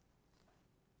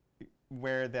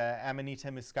 where the Amanita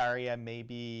muscaria may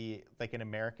be like an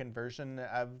American version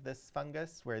of this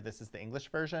fungus, where this is the English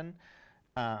version.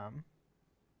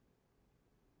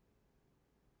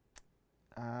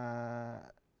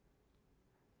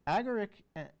 Agaric,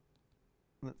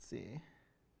 let's see.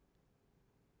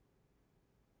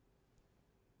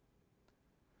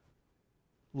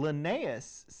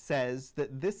 Linnaeus says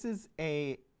that this is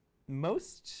a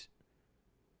most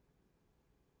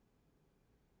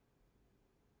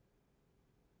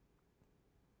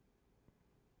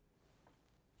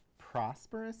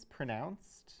prosperous,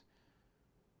 pronounced,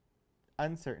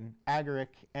 uncertain, agaric,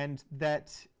 and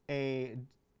that a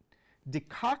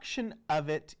decoction of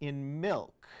it in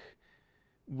milk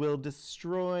will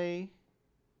destroy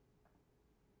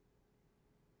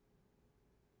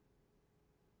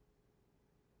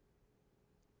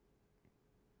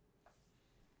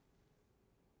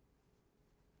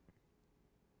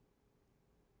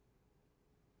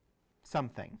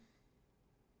something.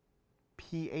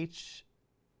 PHIS,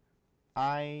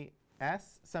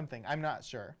 something, I'm not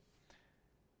sure.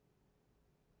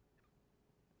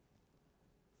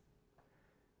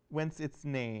 Whence its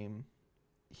name.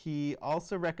 He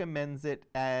also recommends it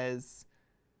as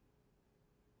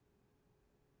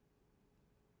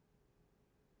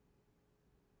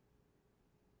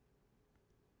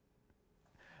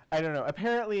I don't know.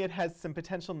 Apparently it has some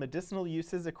potential medicinal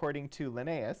uses according to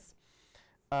Linnaeus.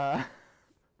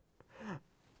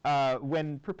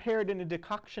 When prepared in a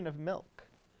decoction of milk.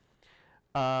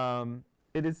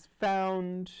 It is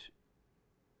found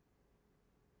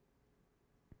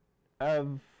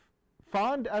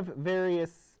fond of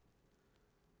various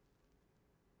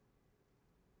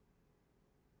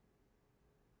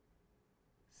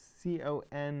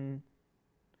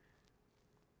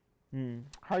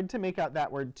hard to make out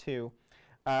that word too.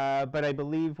 But I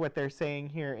believe what they're saying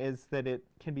here is that it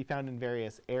can be found in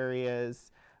various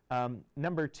areas.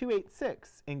 Number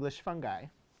 286, English fungi.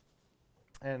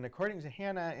 And according to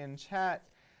Hannah in chat,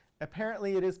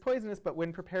 apparently it is poisonous, but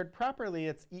when prepared properly,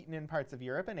 it's eaten in parts of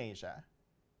Europe and Asia.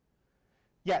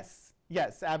 Yes,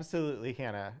 yes, absolutely,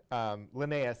 Hannah.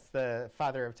 Linnaeus, the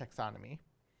father of taxonomy.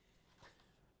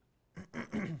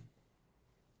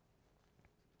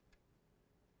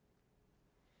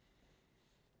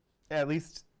 At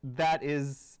least that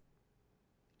is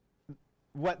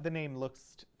what the name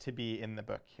looks to be in the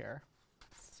book here.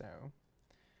 So,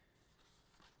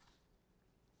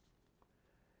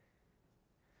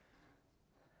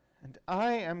 and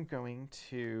I am going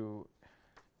to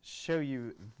show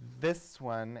you this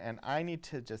one, and I need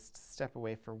to just step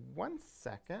away for 1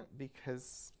 second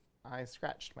because I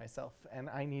scratched myself and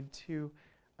I need to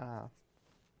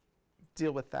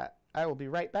deal with that. I will be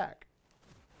right back.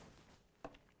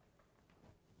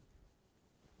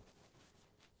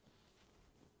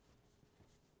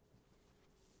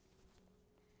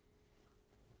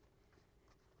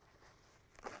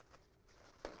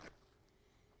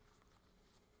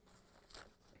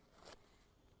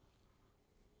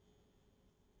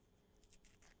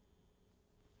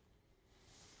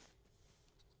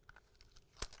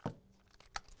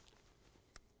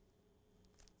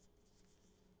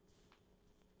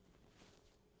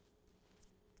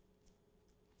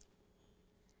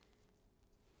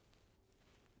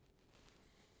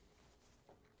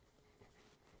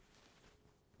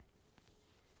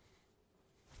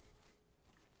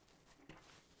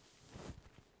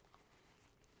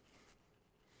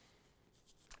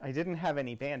 I didn't have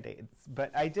any Band-Aids,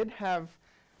 but I did have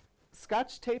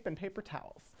Scotch tape and paper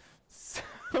towels. So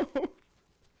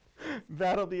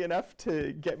that'll be enough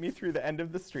to get me through the end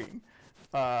of the stream.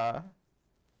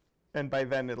 And by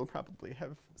then it'll probably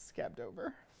have scabbed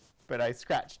over. But I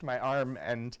scratched my arm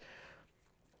and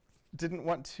didn't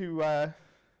want to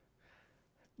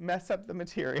mess up the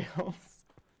materials.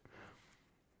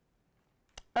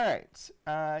 All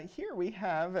right, here we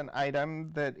have an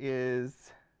item that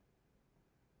is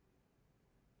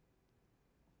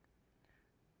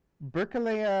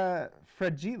Berkelea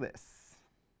fragilis,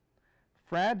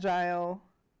 fragile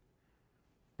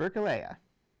Berkelea,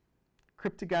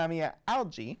 cryptogamia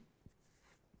algae.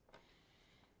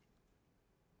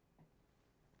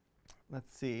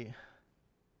 Let's see.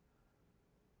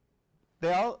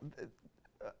 A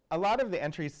lot of the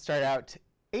entries start out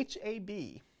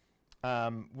HAB,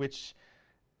 which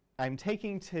I'm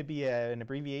taking to be an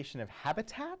abbreviation of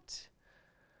habitat.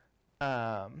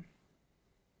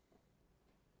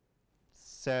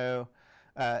 So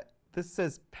this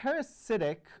says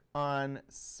parasitic on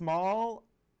small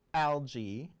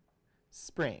algae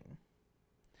spring.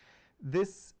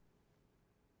 This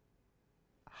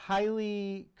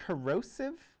highly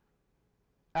corrosive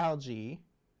algae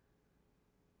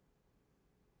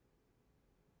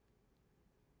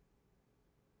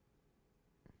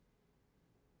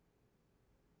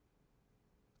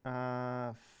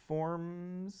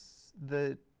forms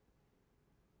the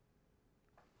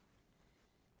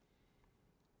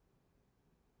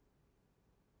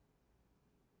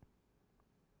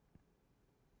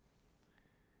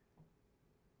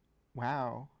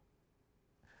wow.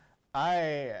 I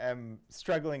am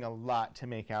struggling a lot to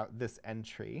make out this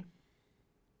entry.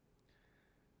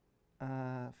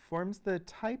 Forms the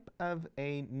type of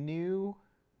a new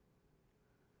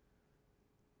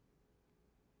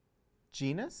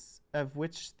genus of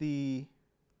which the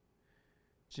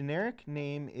generic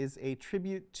name is a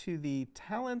tribute to the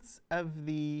talents of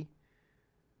the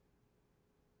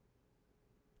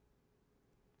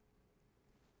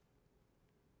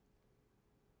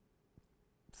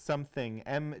something,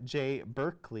 M.J.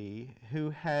 Berkeley,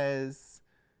 who has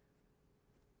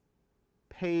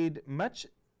paid much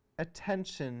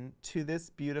attention to this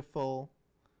beautiful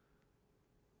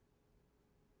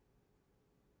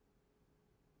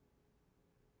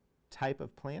type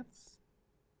of plants.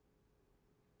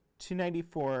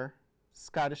 294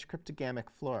 Scottish cryptogamic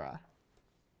flora.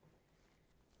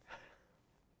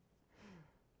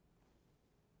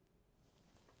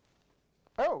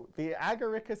 Oh, the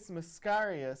Agaricus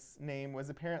muscarius name was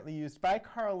apparently used by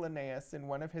Carl Linnaeus in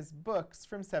one of his books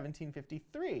from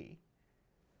 1753.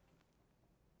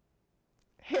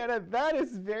 Hannah, that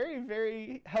is very,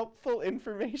 very helpful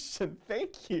information.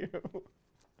 Thank you.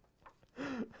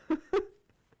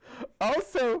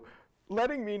 Also,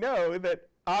 letting me know that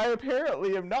I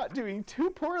apparently am not doing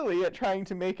too poorly at trying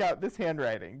to make out this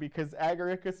handwriting, because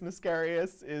Agaricus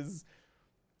muscarius is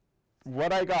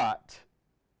what I got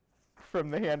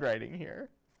from the handwriting here.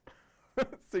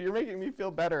 So you're making me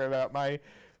feel better about my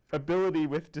ability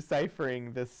with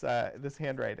deciphering this, this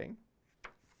handwriting.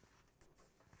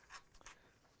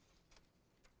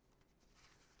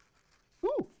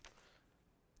 Ooh,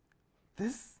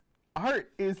 this art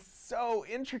is so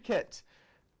intricate.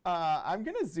 I'm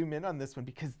going to zoom in on this one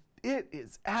because it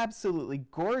is absolutely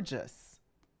gorgeous.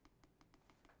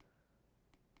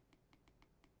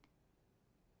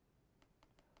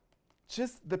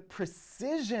 Just the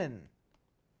precision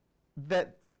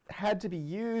that had to be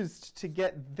used to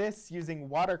get this using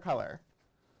watercolor.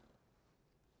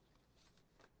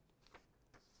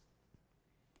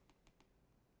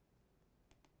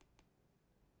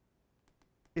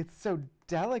 It's so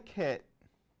delicate.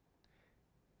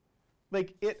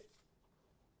 Like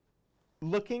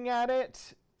looking at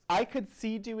it, I could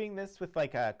see doing this with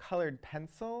like a colored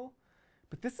pencil,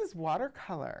 but this is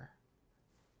watercolor.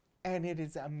 And it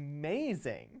is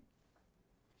amazing.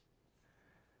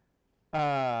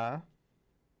 Let's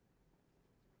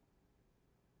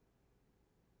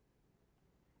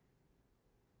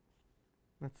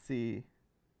see.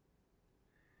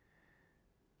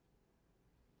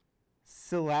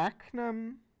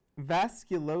 Silachnum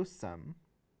vasculosum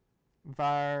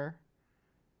var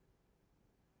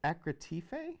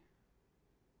acritife?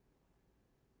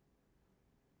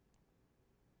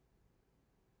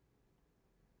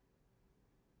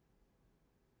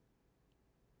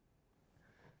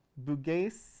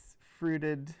 Bugace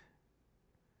fruited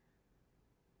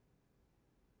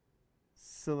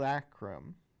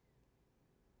silacrum.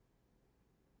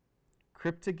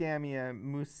 Cryptogamia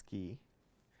musci.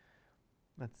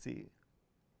 Let's see.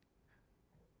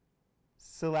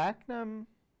 Silachnum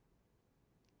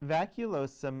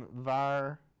vaculosum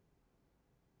var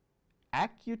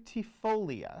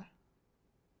acutifolia.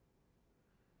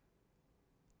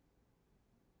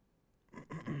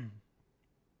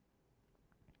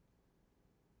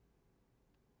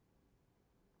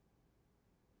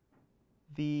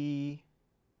 The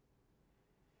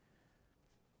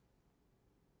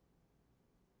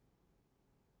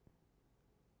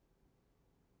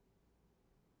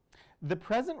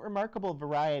present remarkable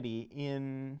variety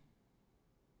in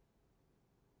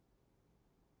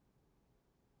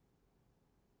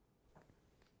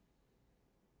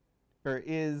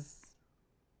is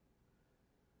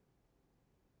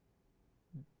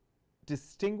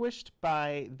distinguished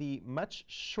by the much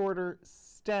shorter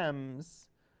stems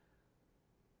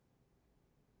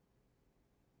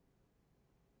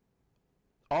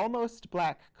almost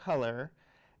black color,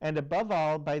 and above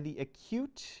all by the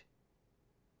acute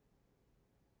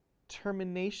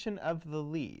termination of the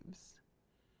leaves.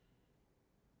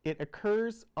 It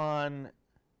occurs on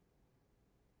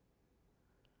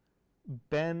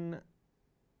Ben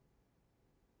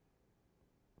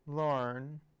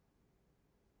Lorne.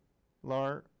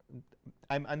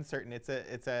 I'm uncertain. It's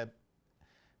a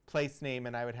place name,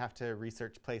 and I would have to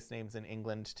research place names in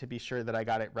England to be sure that I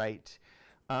got it right.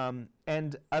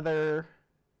 And other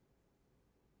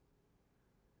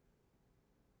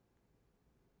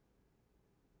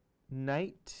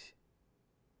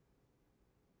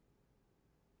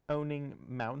night-owning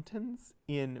mountains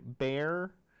in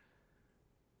bare,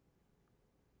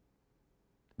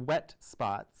 wet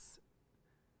spots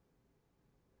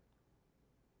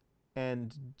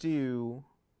and dew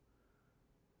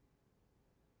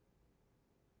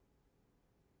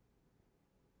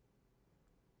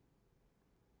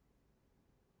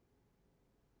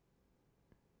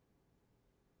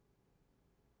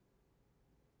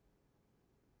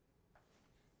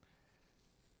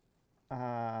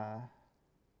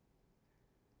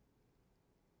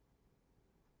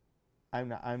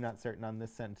I'm not certain on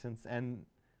this sentence, and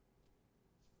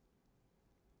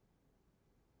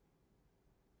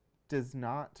does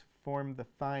not form the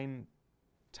fine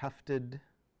tufted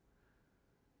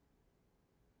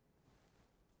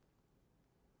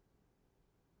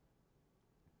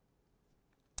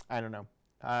I don't know,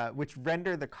 which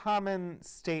render the common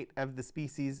state of the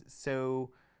species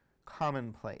so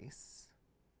commonplace.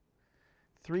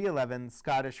 311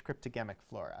 Scottish cryptogamic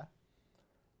flora.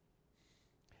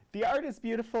 The art is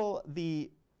beautiful.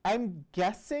 I'm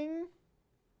guessing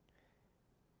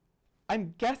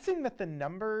that the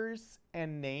numbers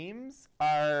and names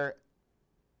are,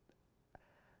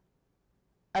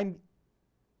 I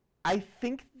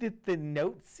think that the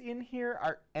notes in here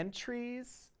are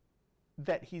entries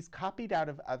that he's copied out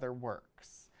of other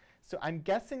works. So I'm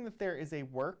guessing that there is a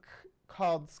work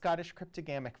called Scottish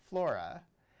Cryptogamic Flora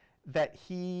that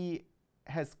he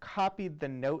has copied the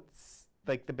notes,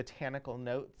 like the botanical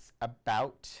notes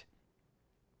about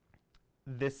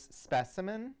this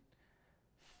specimen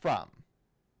from,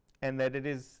 and that it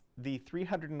is the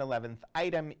 311th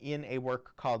item in a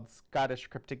work called Scottish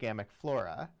Cryptogamic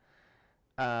Flora,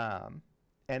 and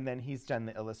then he's done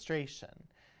the illustration.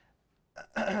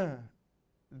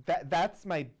 That's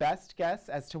my best guess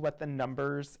as to what the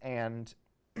numbers and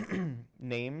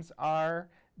names are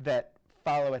that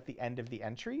follow at the end of the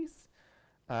entries,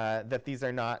 that these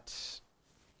are not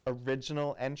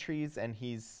original entries, and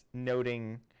he's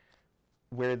noting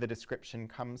where the description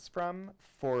comes from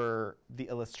for the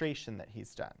illustration that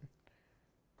he's done.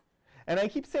 And I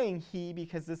keep saying he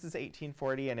because this is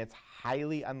 1840, and it's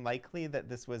highly unlikely that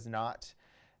this was not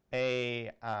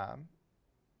a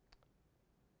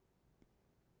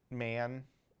man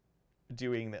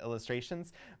doing the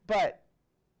illustrations. But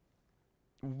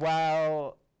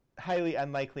while highly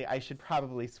unlikely, I should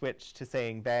probably switch to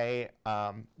saying they,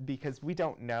 because we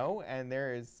don't know, and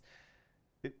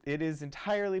it is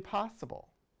entirely possible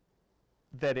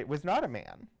that it was not a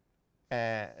man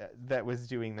that was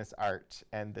doing this art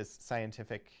and this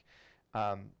scientific,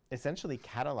 essentially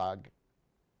catalog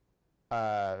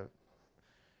of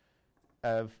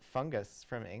fungus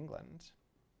from England.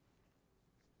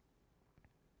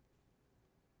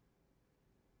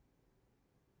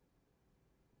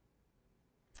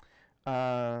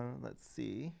 Let's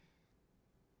see.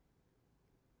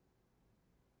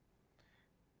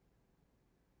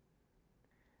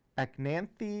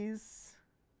 Acnanthes.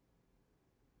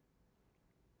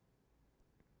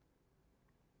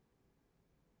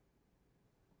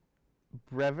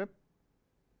 Brevip.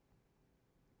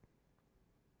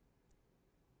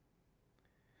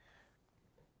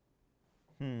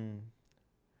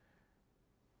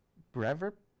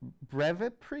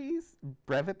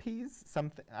 Brevipes,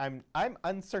 something. I'm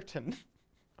uncertain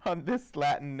on this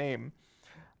Latin name.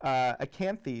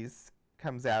 Acanthes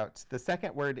comes out. The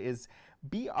second word is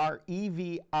Brevipes.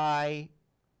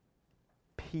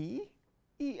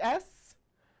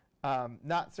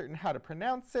 Not certain how to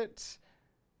pronounce it.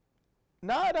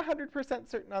 Not 100%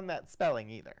 certain on that spelling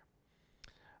either.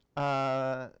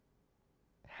 Have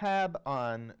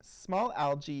on small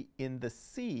algae in the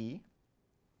sea.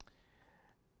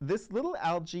 This little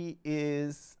algae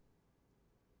is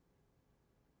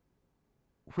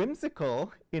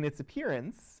whimsical in its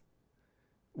appearance,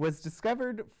 was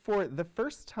discovered for the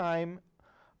first time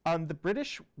on the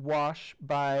British Wash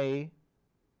by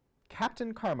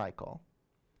Captain Carmichael.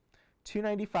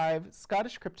 295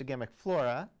 Scottish cryptogamic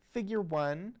flora. Figure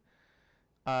 1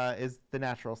 is the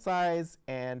natural size,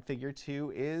 and figure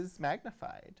 2 is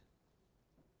magnified.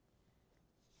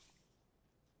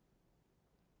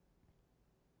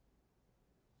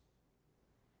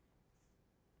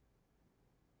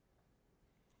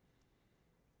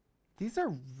 These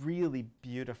are really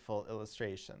beautiful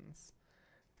illustrations.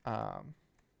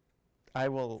 I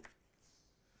will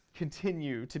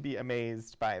continue to be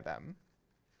amazed by them.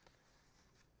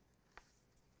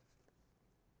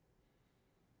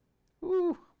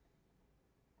 Ooh.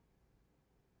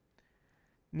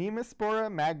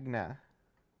 Nemospora magna.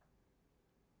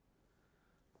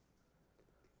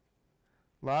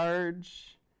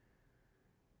 Large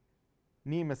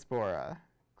Nemospora,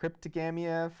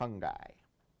 Cryptogamia fungi.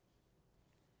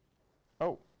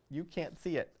 Oh, you can't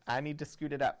see it. I need to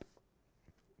scoot it up.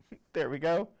 There we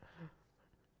go.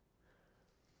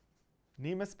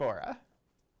 Nemospora.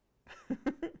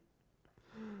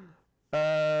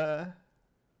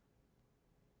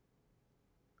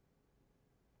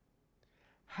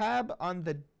 Have on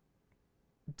the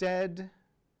dead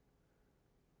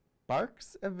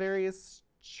barks of various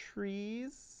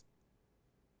trees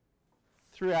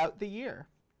throughout the year.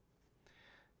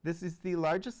 This is the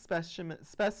largest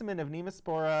specimen of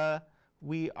Nemospora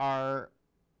we are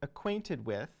acquainted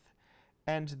with,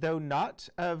 and though not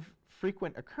of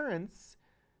frequent occurrence,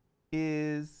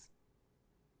 is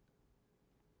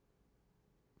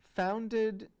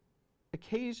founded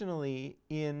occasionally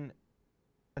in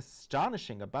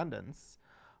astonishing abundance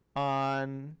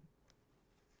on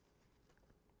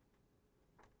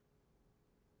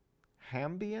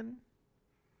Hambian.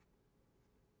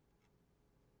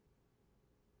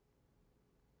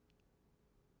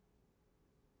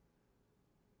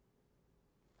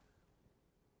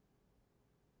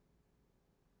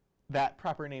 That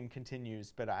proper name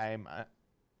continues, but I'm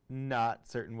not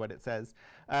certain what it says.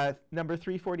 Number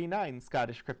 349,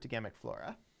 Scottish cryptogamic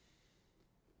flora.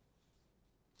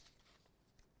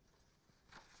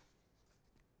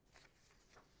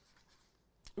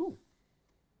 Ooh.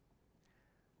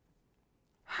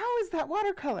 How is that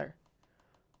watercolor?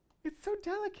 It's so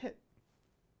delicate.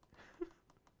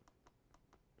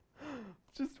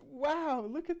 Just, wow,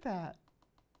 look at that.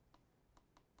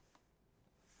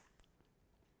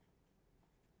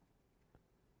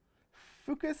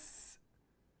 Fucus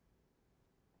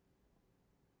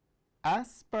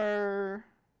asparagoides.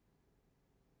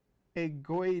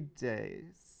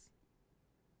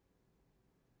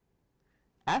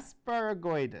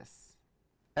 Asparagoides.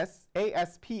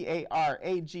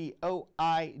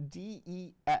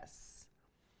 Asparagoides.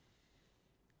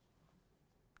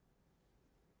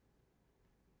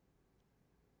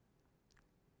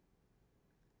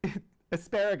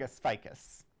 Asparagus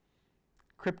ficus.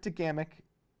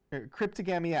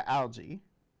 Cryptogamia algae.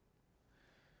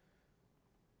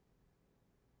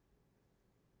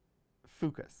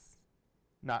 Fucus,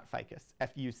 not ficus.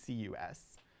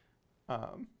 F-U-C-U-S.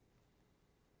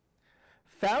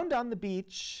 Found on the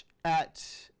beach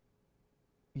at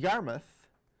Yarmouth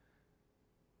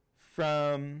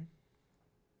from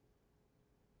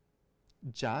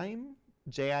Jime,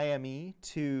 J-I-M-E,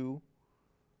 to...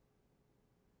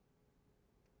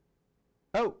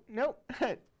 Oh, no.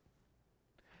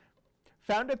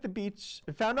 Found on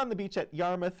the beach at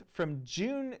Yarmouth from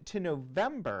June to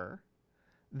November,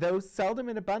 though seldom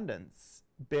in abundance,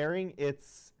 bearing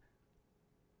its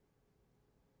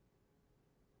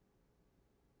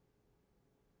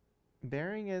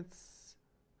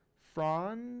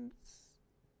fronds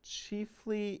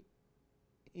chiefly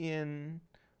in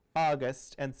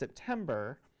August and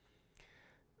September.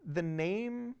 The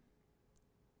name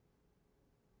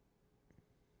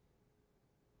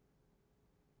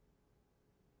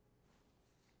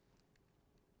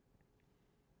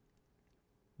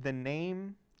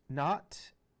not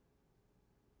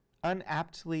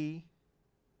unaptly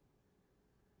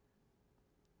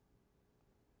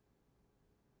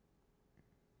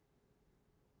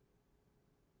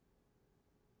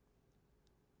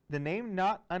The name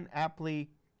not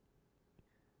unaptly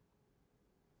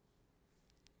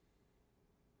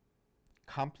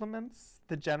complements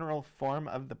the general form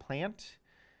of the plant,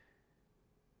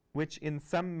 which in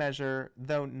some measure,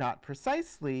 though not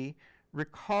precisely,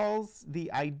 recalls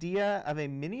the idea of a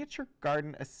miniature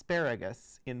garden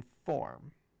asparagus in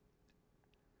form.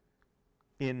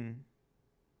 In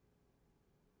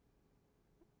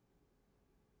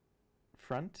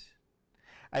front?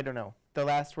 I don't know. The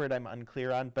last word I'm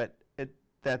unclear on, but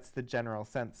that's the general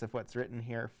sense of what's written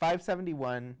here.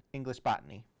 571, English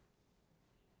Botany.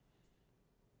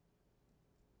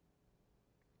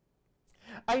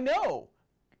 I know!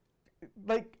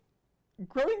 Like,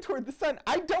 growing toward the sun,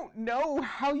 I don't know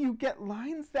how you get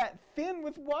lines that thin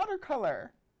with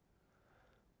watercolor.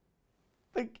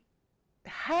 Like,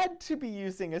 had to be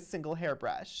using a single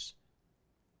hairbrush.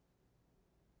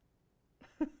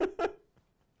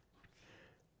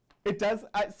 It does,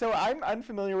 so I'm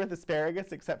unfamiliar with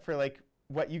asparagus except for like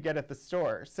what you get at the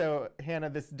store. So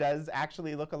Hannah, this does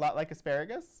actually look a lot like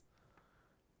asparagus?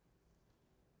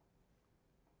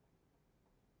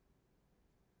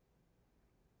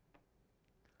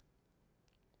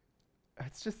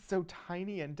 It's just so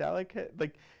tiny and delicate.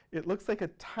 Like, it looks like a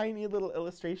tiny little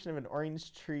illustration of an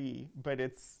orange tree, but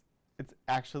it's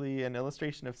actually an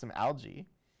illustration of some algae.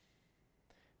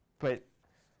 But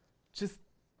just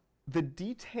the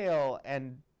detail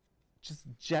and just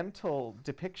gentle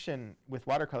depiction with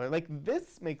watercolor. Like,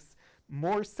 this makes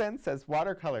more sense as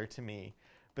watercolor to me,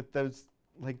 but those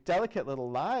like delicate little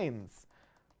lines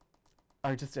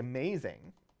are just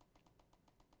amazing.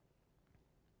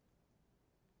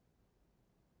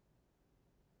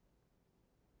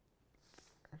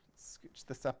 Scooch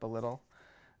this up a little.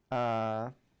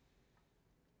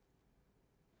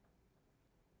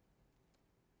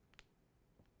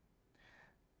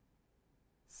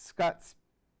 Scott's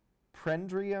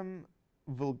Prendrium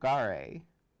vulgare,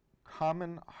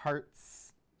 common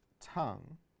heart's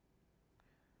tongue,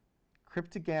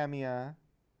 Cryptogamia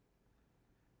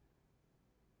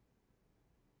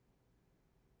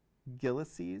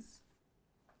gillices,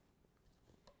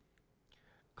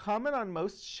 common on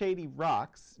most shady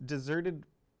rocks, deserted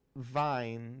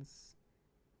vines,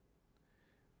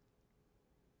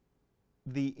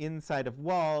 the inside of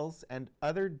walls, and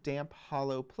other damp,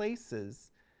 hollow places.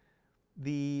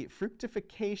 The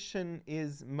fructification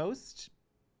is most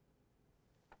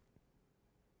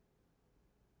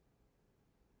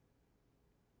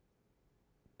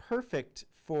perfect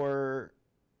for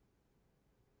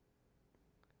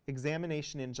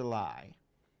examination in July.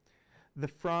 The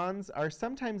fronds are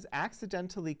sometimes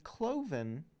accidentally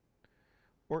cloven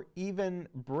or even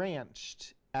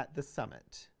branched at the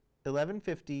summit.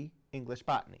 1150, English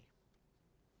Botany.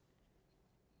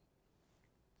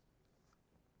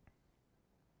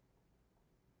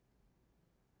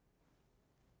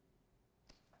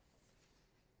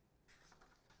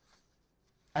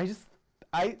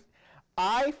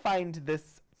 I find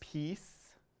this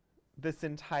piece, this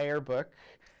entire book,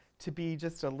 to be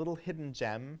just a little hidden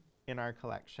gem in our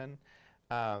collection.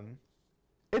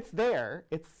 It's there.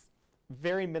 It's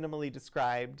very minimally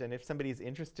described, and if somebody's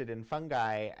interested in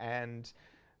fungi and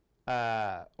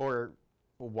or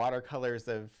watercolors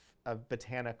of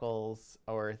botanicals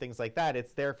or things like that,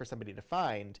 it's there for somebody to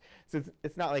find. So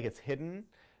it's not like it's hidden,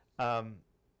 but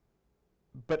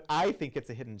I think it's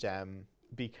a hidden gem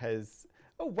because,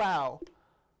 oh wow,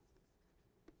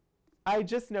 I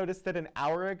just noticed that an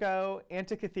hour ago,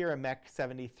 Antikythera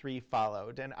Mek73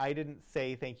 followed, and I didn't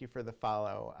say thank you for the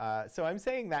follow. So I'm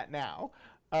saying that now.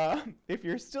 If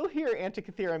you're still here,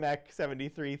 Antikythera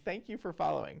Mek73, thank you for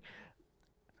following.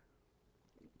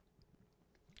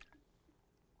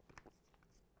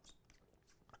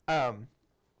 I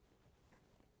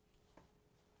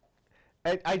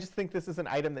just think this is an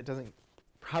item that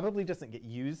probably doesn't get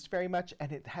used very much,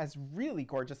 and it has really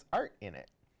gorgeous art in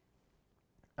it.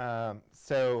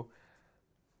 So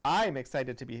I'm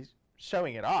excited to be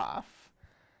showing it off.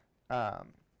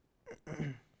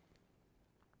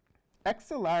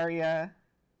 Excellaria.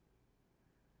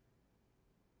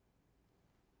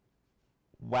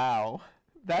 Wow,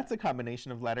 that's a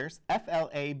combination of letters.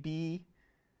 F-L-A-B-E-L-L-A-T-A.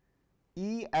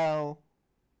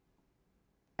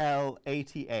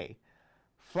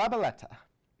 Flabellata.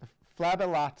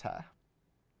 Flabellata.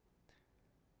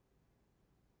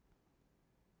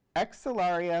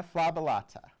 Excellaria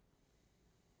flabellata.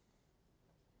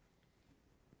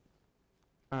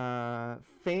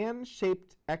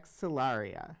 Fan-shaped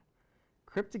excellaria.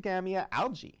 Cryptogamia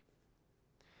algae.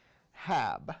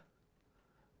 Hab.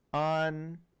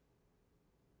 On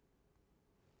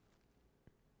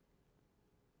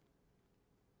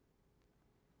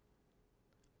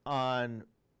on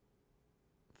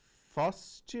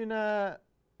Faustuna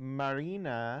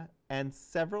marina and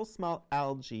several small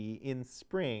algae in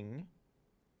spring.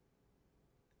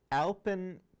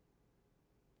 Appen,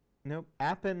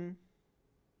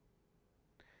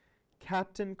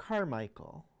 Captain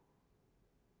Carmichael.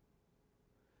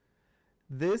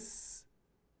 This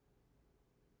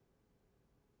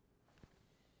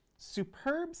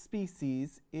superb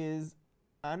species is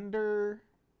under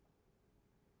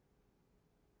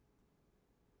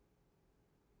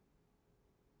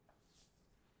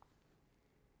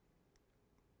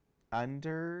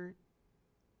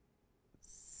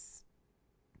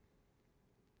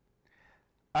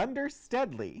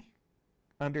Steadley.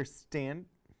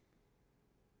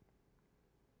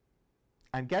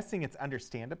 I'm guessing it's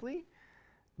understandably,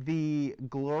 the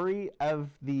glory of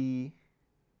the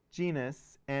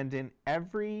genus, and in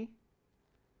every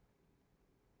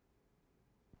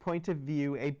point of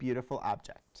view a beautiful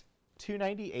object.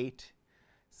 298,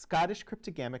 Scottish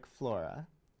cryptogamic flora.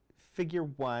 Figure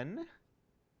 1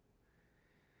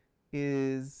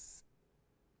 is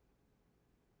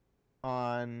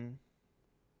on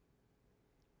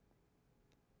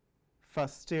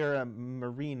Faustera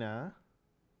marina,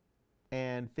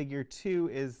 and figure 2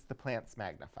 is the plants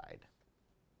magnified.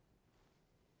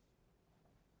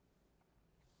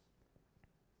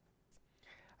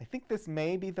 I think this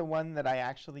may be the one that I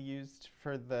actually used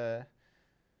for the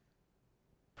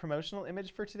promotional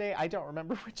image for today. I don't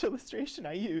remember which illustration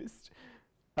I used,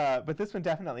 but this one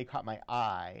definitely caught my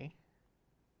eye.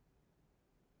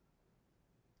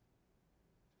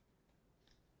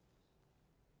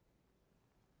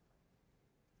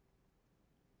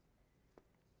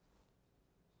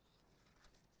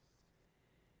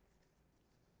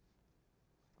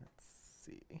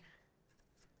 See.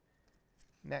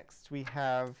 Next we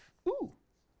have, ooh.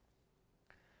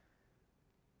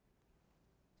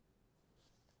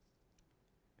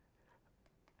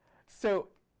 So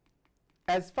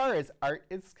as far as art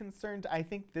is concerned, I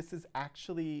think this is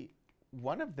actually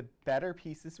one of the better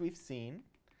pieces we've seen.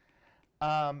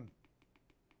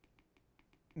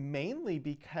 Mainly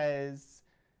because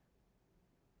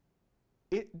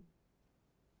it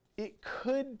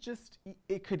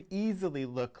could easily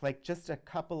look like just a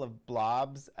couple of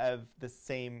blobs of the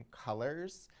same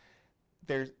colors.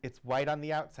 It's white on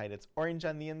the outside, it's orange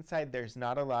on the inside. There's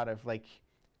not a lot of like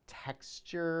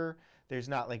texture. There's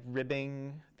not like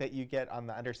ribbing that you get on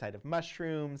the underside of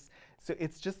mushrooms. So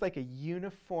it's just like a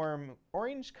uniform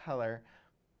orange color,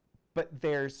 but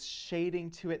there's shading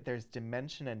to it. There's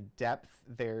dimension and depth.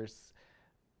 There's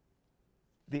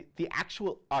the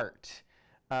actual art.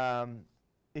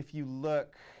 If you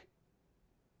look,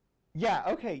 yeah,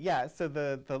 okay, yeah, so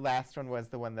the last one was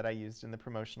the one that I used in the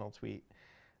promotional tweet.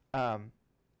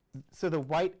 So the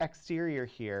white exterior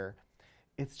here,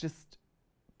 it's just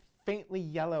faintly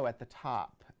yellow at the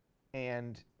top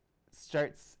and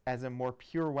starts as a more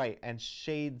pure white and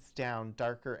shades down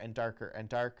darker and darker and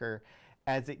darker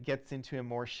as it gets into a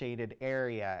more shaded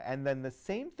area. And then the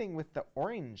same thing with the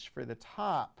orange for the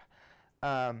top.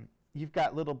 You've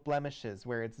got little blemishes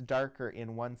where it's darker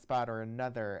in one spot or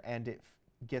another, and it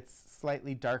gets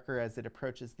slightly darker as it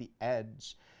approaches the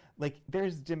edge. Like,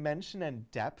 there's dimension and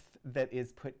depth that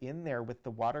is put in there with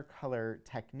the watercolor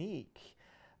technique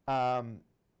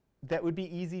that would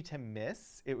be easy to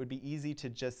miss. It would be easy to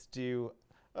just do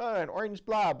an orange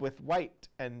blob with white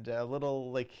and a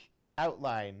little like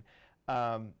outline.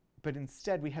 But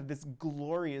instead, we have this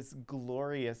glorious,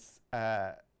 glorious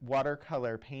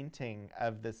watercolor painting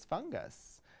of this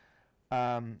fungus.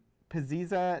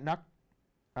 Peziza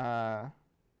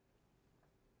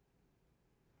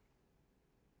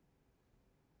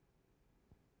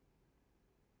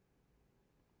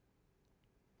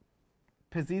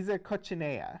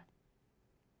coccinea,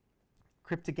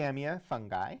 Cryptogamia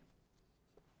fungi.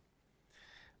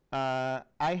 I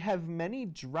have many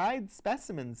dried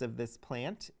specimens of this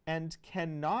plant and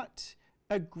cannot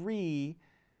agree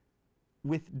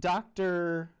with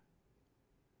Dr.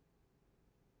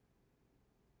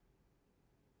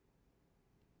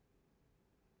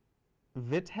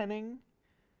 Vithenning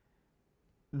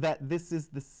that this is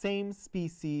the same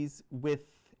species with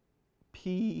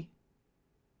P.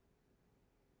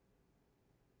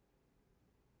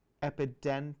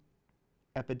 epidendra.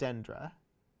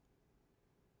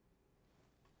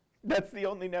 That's the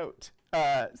only note.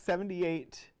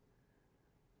 78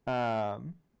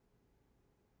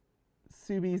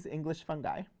 Subi's English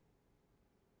fungi.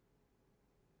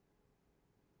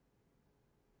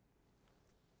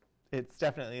 It's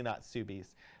definitely not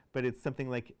Subi's, but it's something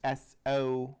like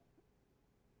S-O.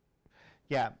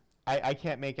 Yeah, I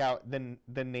can't make out the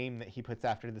name that he puts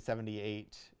after the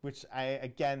 78, which I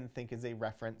again think is a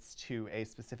reference to a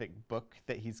specific book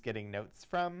that he's getting notes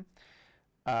from.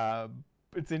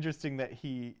 It's interesting that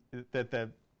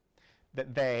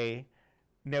they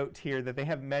note here that they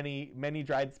have many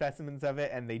dried specimens of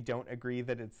it, and they don't agree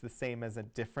that it's the same as a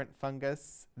different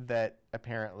fungus that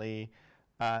apparently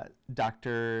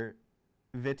Dr.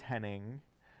 Vithenning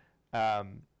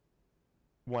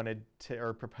wanted to,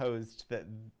 or proposed that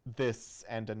this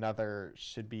and another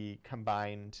should be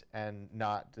combined and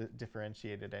not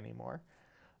differentiated anymore.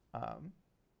 It's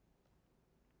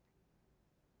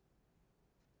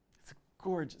a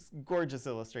gorgeous, gorgeous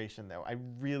illustration, though. I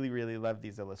really, really love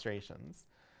these illustrations.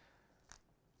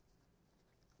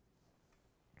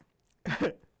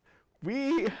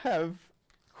 We have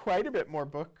quite a bit more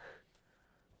book.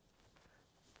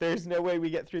 There's no way we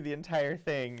get through the entire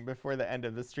thing before the end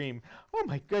of the stream. Oh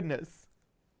my goodness.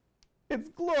 It's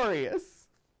glorious.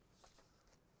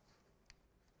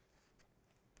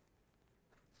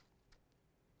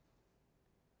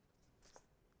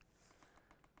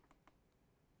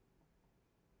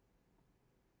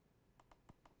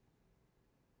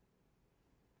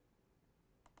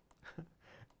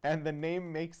 And the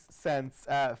name makes sense.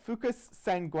 Fucus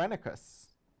sanguinicus.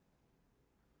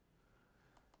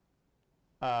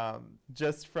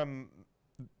 Just from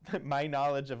my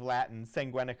knowledge of Latin,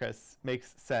 sanguinicus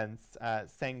makes sense.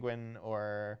 Sanguine,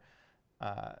 or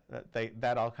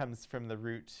that all comes from the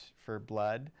root for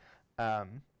blood.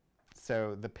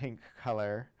 So the pink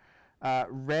color.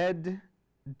 Red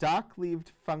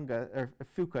dock-leaved fungus, or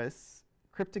fucus,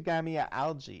 cryptogamia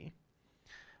algae.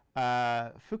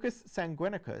 Fucus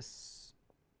sanguinicus,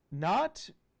 not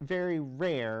very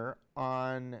rare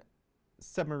on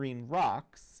submarine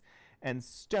rocks and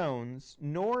stones,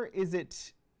 nor is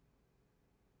it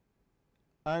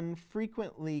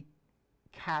unfrequently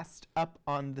cast up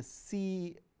on the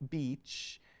sea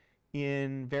beach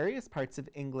in various parts of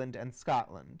England and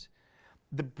Scotland.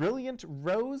 The brilliant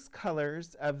rose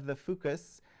colors of the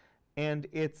fucus and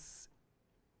its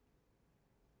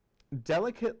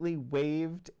delicately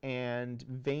waved and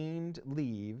veined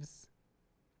leaves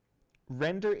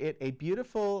render it a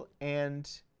beautiful and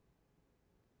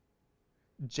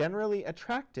generally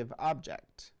attractive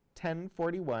object.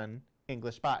 1041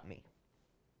 English Botany.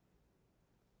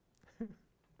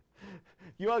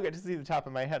 You all get to see the top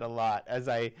of my head a lot as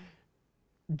I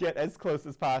get as close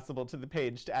as possible to the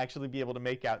page to actually be able to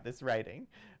make out this writing.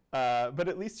 But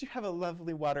at least you have a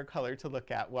lovely watercolor to look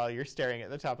at while you're staring at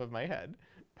the top of my head.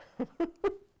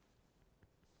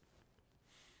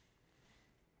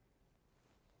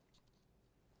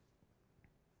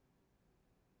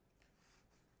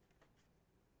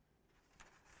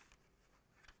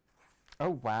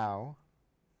 Oh, wow.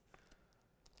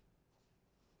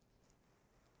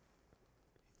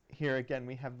 Here again,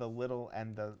 we have the little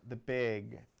and the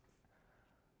big.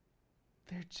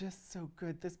 They're just so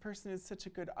good. This person is such a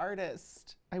good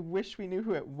artist. I wish we knew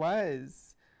who it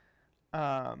was.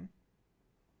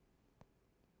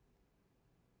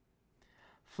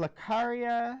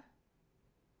 Flacaria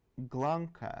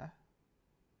glauca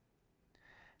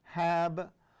have,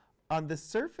 on the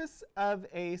surface of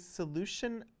a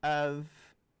solution of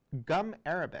gum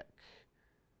arabic,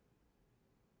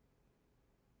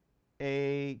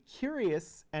 a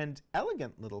curious and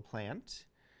elegant little plant,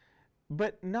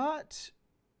 but not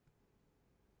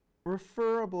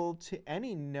referable to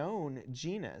any known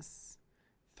genus.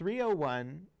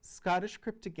 301 Scottish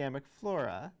cryptogamic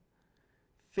flora,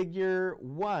 figure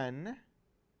 1,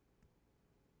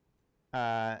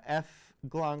 F.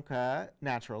 glauca,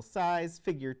 natural size,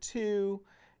 figure 2,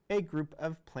 a group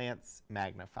of plants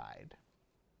magnified.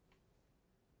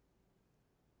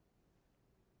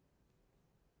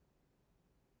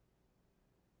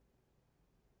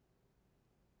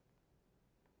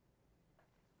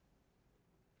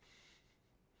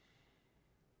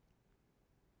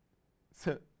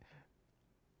 So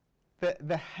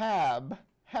the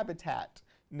habitat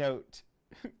note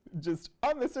just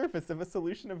on the surface of a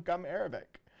solution of gum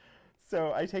arabic.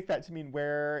 So I take that to mean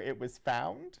where it was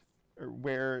found, or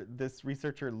where this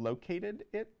researcher located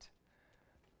it.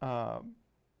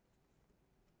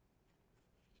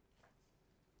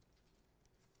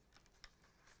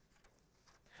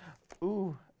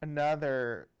 Ooh,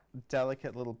 another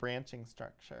delicate little branching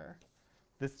structure.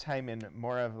 This time in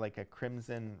more of like a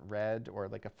crimson red, or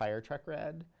like a fire truck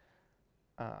red.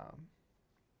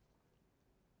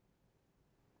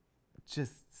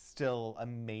 Just still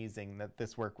amazing that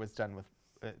this work was done with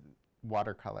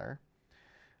watercolor.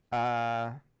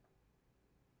 Fucus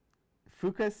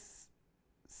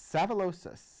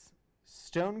savillosus,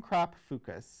 stone crop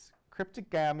fucus,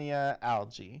 Cryptogamia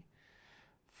algae.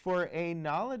 For a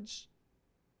knowledge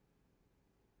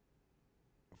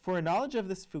of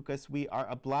this fucus, we are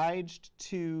obliged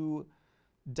to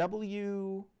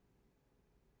W.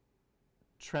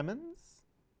 Tremens?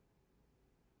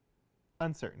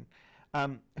 Uncertain.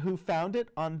 Who found it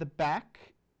on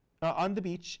the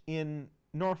beach in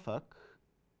Norfolk.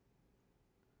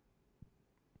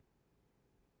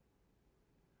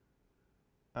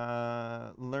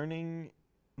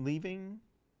 Leaving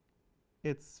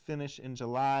its finish in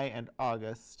July and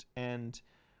August, and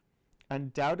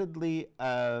undoubtedly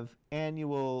of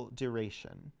annual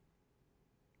duration.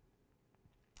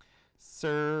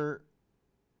 Sir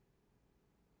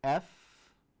F.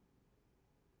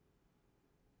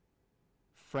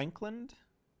 Franklin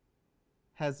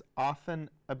has often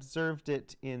observed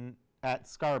it at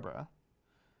Scarborough.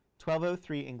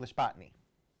 1203 English Botany.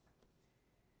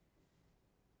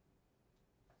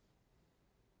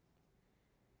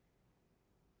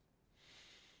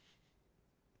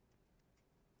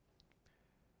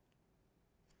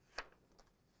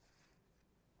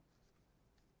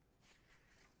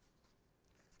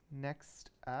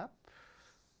 Next up,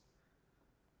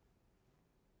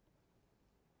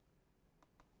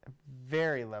 a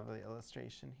very lovely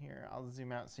illustration here. I'll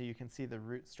zoom out so you can see the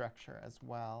root structure as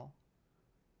well.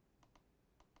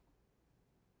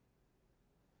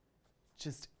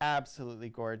 Just absolutely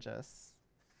gorgeous.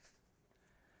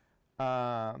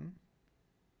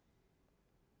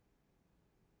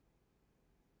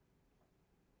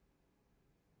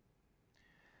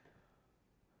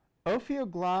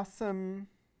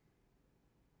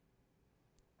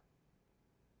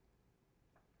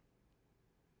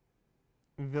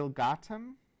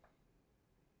 vulgatum.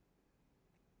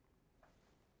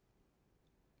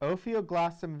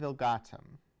 Ophioglossum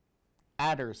vulgatum.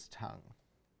 Adder's tongue.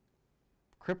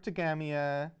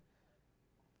 Cryptogamia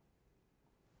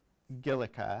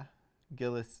gillica.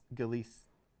 Gillices.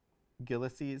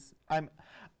 I'm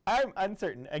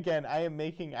uncertain. Again, I am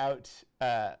making out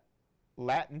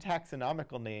Latin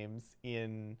taxonomical names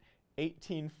in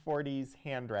 1840s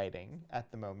handwriting at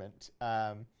the moment.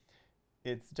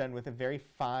 It's done with a very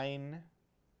fine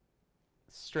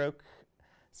stroke.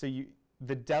 So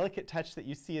the delicate touch that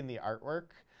you see in the artwork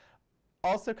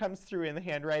also comes through in the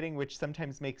handwriting, which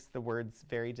sometimes makes the words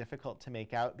very difficult to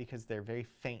make out because they're very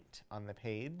faint on the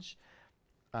page.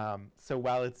 So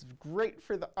while it's great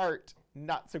for the art,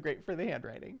 not so great for the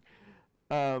handwriting.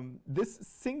 This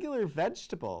singular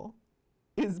vegetable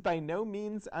is by no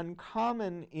means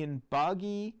uncommon in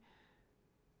boggy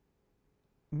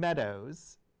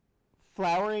meadows,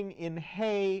 flowering in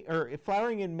May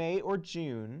or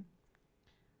June.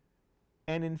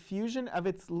 An infusion of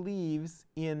its leaves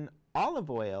in olive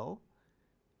oil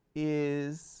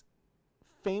is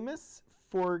famous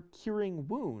for curing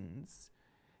wounds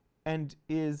and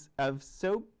is of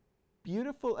so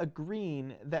beautiful a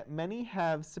green that many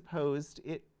have supposed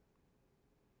it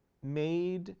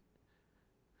made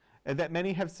of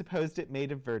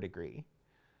verdigris.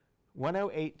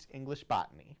 108 English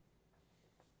Botany.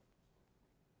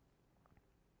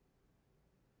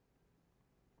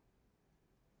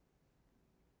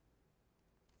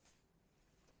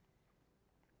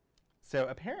 So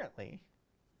apparently,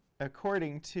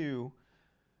 according to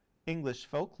English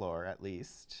folklore at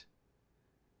least,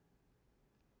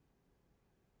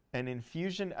 an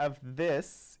infusion of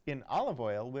this in olive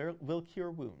oil will cure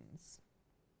wounds.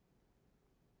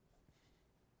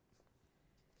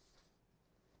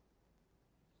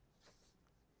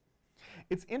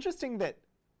 It's interesting that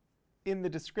in the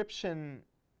description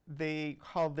they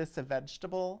call this a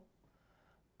vegetable.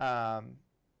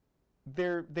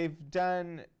 They've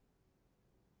done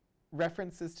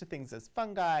references to things as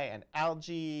fungi and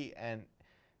algae, and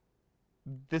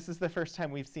this is the first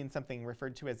time we've seen something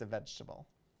referred to as a vegetable.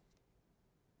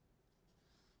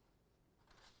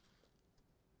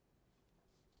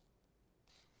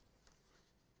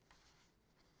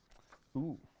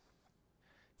 Ooh,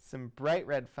 some bright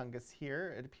red fungus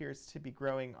here. It appears to be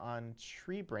growing on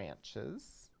tree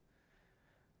branches.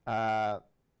 We've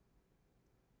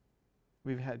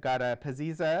got a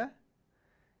Paziza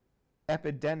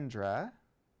epidendra,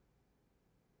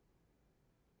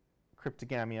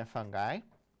 Cryptogamia fungi.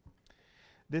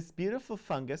 This beautiful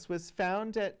fungus was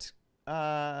found at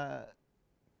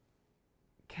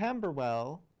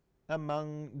Camberwell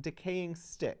among decaying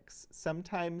sticks,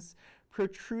 sometimes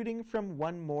protruding from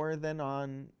one more than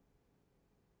on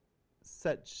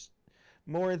such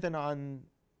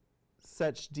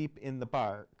deep in the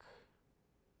bark.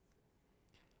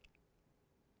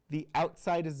 The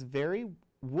outside is very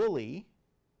woolly,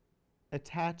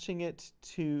 attaching it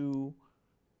to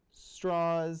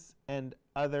straws, and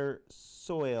other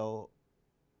soil.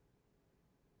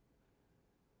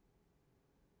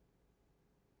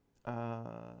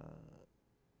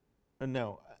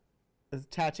 No,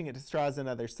 attaching it to straws and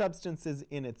other substances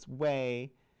in its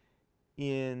way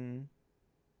in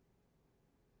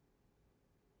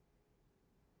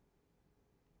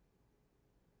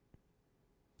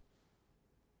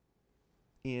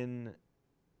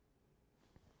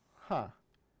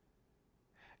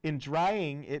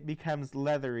drying, it becomes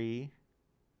leathery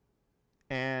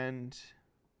and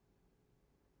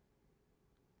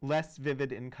less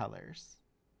vivid in colors.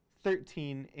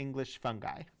 13 English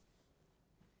fungi.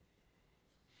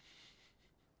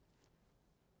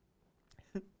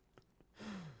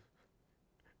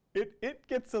 It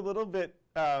gets a little bit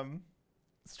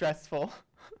stressful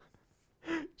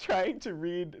trying to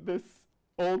read this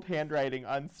old handwriting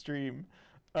on stream.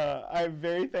 I'm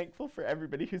very thankful for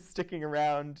everybody who's sticking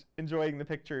around enjoying the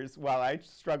pictures while I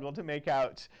struggle to make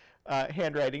out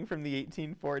handwriting from the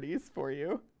 1840s for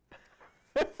you.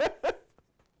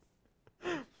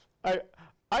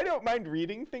 I don't mind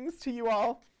reading things to you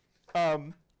all.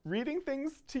 Reading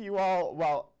things to you all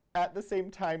while at the same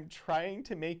time trying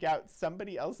to make out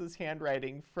somebody else's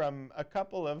handwriting from a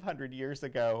couple of 100 years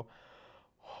ago.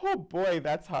 Oh boy,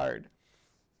 that's hard.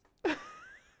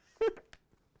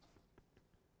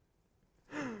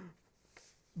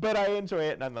 But I enjoy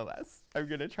it nonetheless. I'm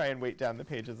going to try and weight down the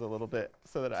pages a little bit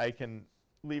so that I can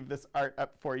leave this art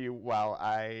up for you while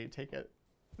I take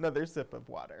another sip of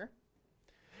water.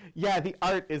 Yeah, the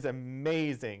art is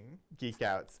amazing, Geek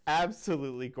Outs.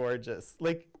 Absolutely gorgeous.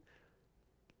 Like,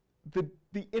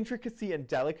 the intricacy and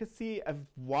delicacy of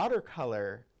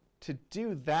watercolor, to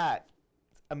do that,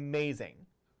 it's amazing.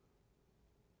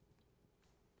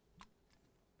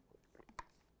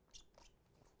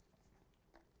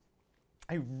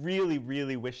 I really,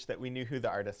 really wish that we knew who the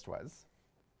artist was.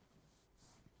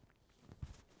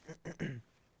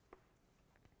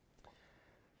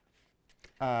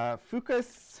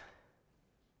 Fucus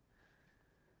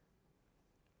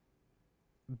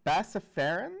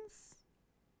bassiferus,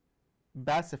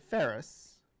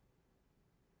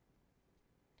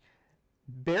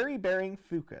 berry-bearing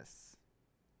fucus,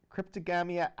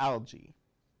 Cryptogamia algae.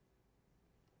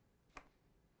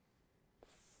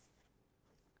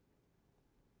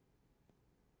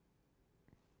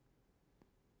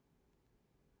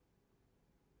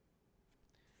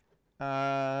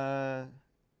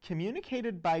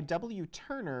 Communicated by W.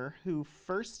 Turner, who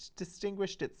first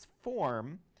distinguished its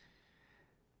form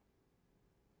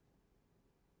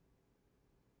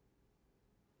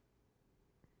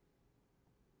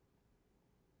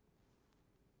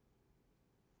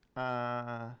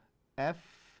F.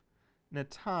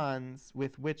 natans,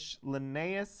 with which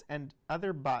Linnaeus and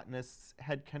other botanists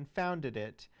had confounded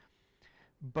it.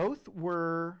 Both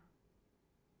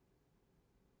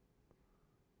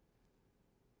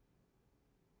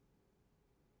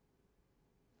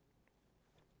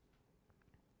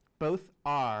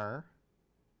are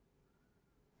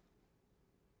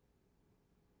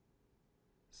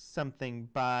something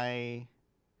by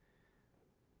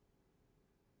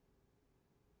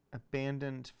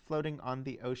abandoned, floating on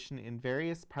the ocean in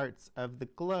various parts of the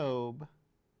globe.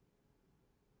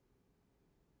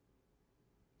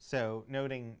 So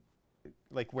noting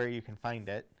like where you can find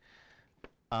it,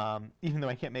 even though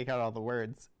I can't make out all the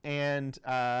words. And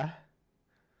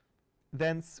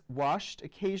thence washed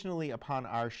occasionally upon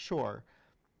our shore.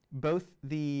 Both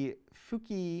the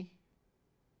fuci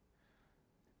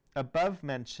above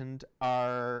mentioned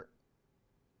are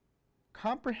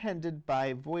comprehended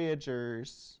by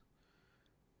voyagers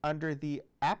under the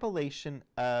appellation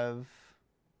of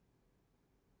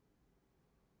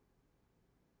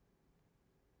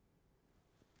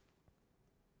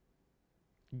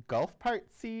Gulfpart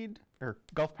seed or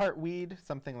Gulfpart weed,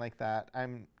 something like that.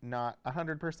 I'm not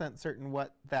 100% certain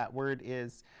what that word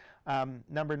is.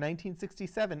 Number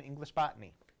 1967, English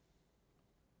Botany.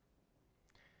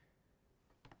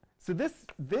 So this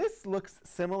looks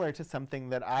similar to something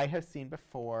that I have seen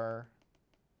before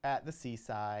at the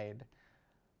seaside.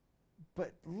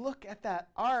 But look at that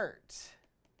art.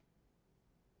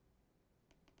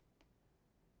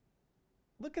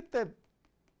 Look at the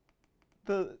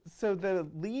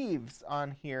leaves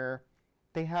on here,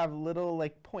 they have little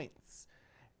like points,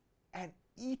 and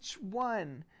each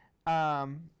one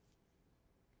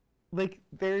like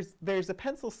there's a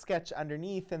pencil sketch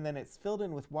underneath, and then it's filled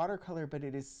in with watercolor, but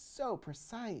it is so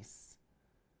precise.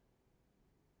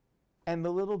 And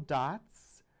the little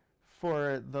dots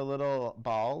for the little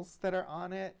balls that are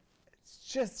on it, it's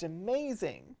just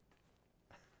amazing.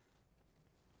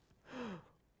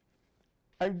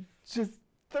 I'm just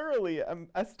thoroughly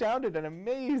astounded and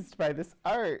amazed by this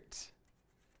art.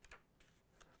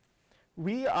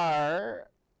 We are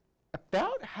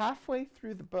about halfway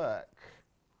through the book.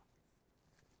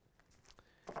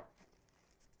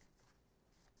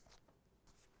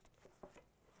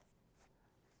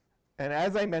 And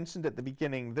as I mentioned at the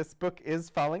beginning, this book is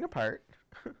falling apart.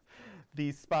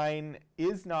 The spine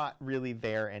is not really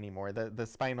there anymore. The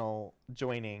spinal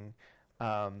joining,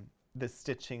 the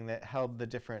stitching that held the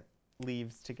different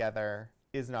leaves together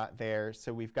is not there.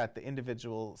 So we've got the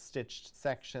individual stitched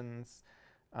sections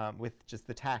with just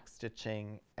the tack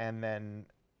stitching, and then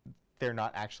they're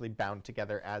not actually bound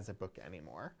together as a book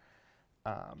anymore.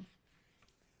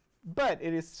 But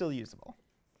it is still usable.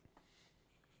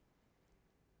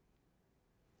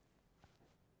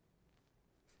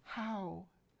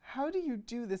 How do you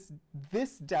do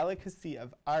this delicacy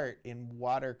of art in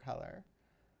watercolor?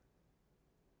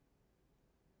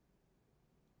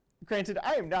 Granted,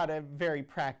 I am not a very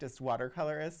practiced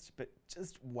watercolorist, but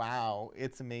just wow,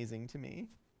 it's amazing to me.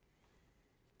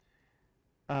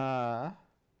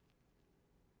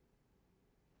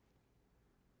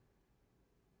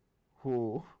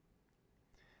 Whew.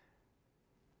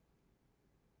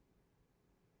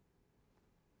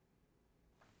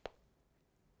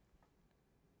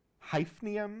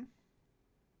 Hyphnium,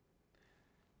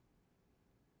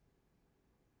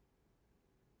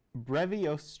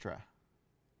 Breviostra,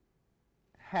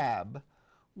 Hab,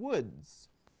 Woods.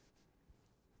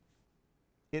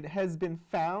 It has been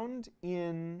found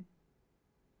in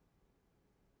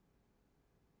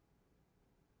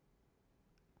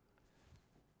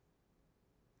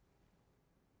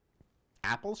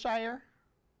Appleshire.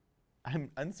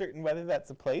 I'm uncertain whether that's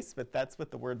a place, but that's what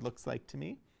the word looks like to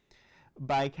me.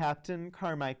 By Captain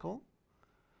Carmichael,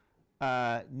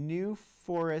 New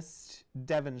Forest,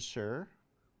 Devonshire,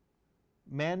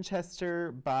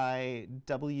 Manchester by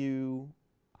W.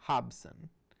 Hobson.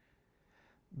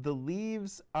 The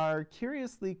leaves are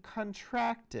curiously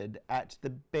contracted at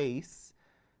the base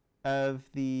of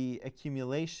the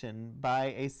accumulation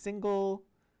by a single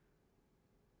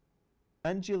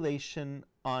undulation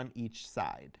on each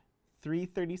side.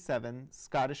 337,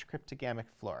 Scottish cryptogamic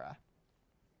flora.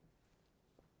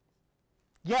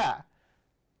 Yeah,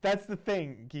 that's the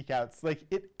thing, Geek Outs. Like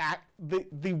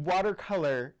the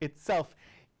watercolor itself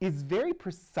is very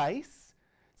precise.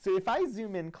 So if I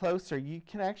zoom in closer, you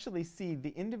can actually see the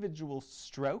individual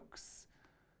strokes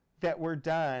that were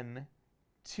done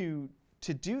to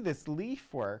do this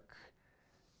leaf work.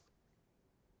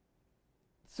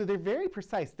 So they're very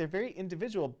precise, they're very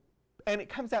individual, and it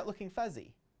comes out looking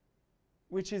fuzzy,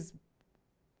 which is,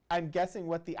 I'm guessing,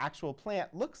 what the actual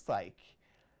plant looks like.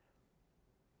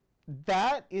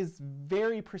 That is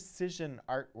very precision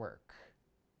artwork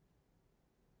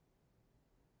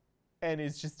and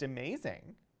is just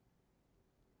amazing.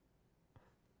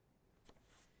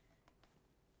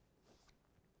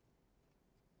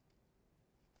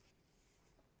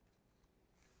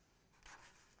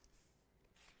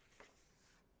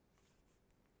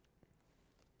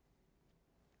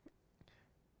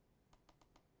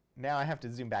 Now I have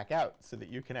to zoom back out so that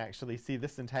you can actually see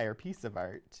this entire piece of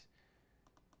art.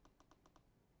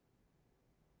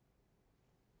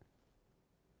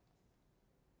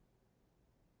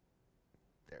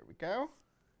 There we go.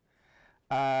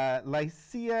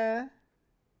 Lycia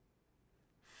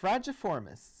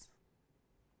fragiformis.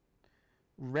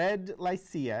 Red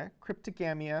Lycia,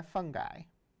 cryptogamia fungi.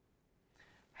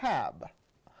 Hab.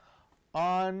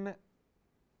 On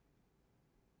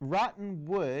rotten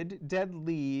wood, dead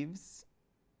leaves,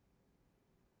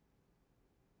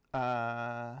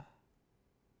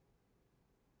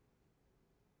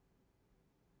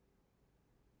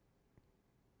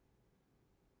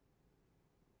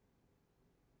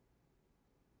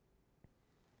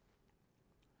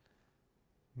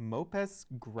 Mopes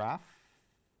grapheus.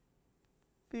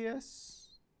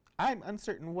 I'm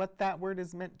uncertain what that word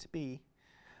is meant to be.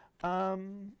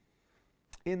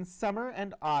 In summer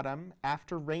and autumn,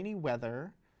 after rainy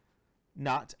weather,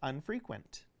 not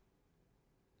unfrequent.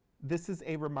 This is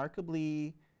a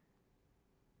remarkably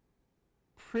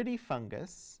pretty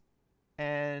fungus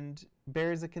and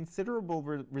bears a considerable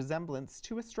resemblance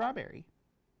to a strawberry.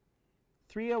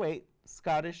 308,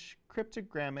 Scottish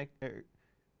cryptogamic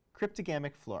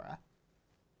flora.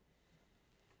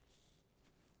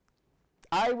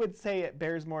 I would say it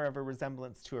bears more of a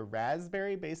resemblance to a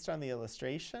raspberry based on the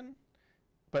illustration,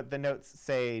 but the notes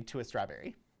say to a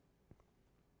strawberry.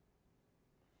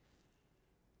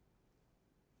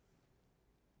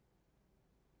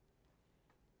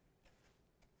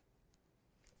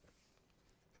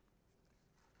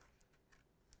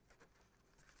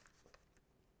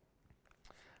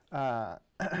 Uh,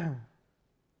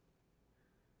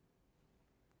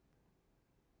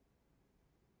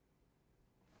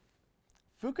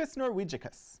 Fucus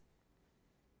norvegicus.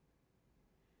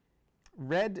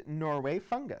 Red Norway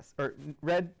fungus, or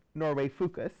red Norway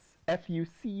fucus,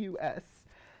 Fucus,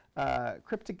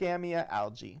 Cryptogamia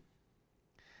algae.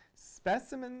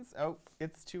 Specimens, oh,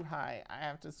 it's too high. I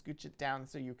have to scooch it down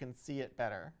so you can see it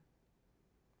better.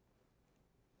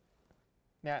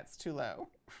 Now it's too low.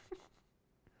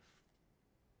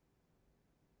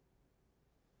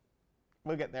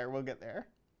 We'll get there, we'll get there.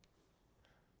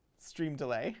 Stream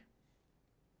delay.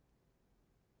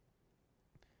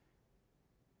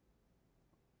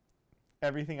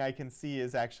 Everything I can see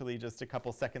is actually just a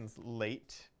couple seconds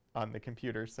late on the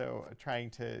computer, so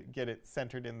trying to get it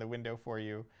centered in the window for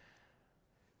you.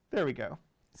 There we go.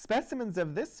 Specimens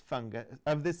of this fungus,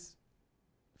 of this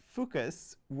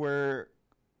fucus, were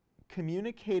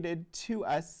communicated to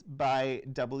us by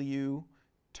W.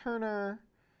 Turner,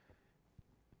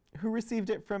 who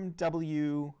received it from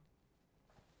W.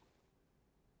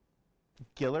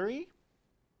 Guillory,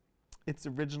 its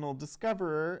original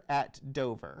discoverer at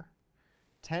Dover.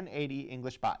 1080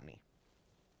 English Botany.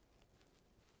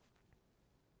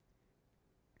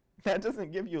 That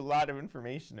doesn't give you a lot of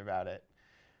information about it.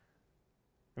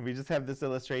 And we just have this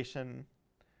illustration.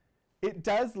 It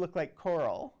does look like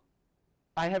coral.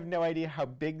 I have no idea how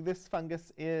big this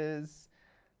fungus is,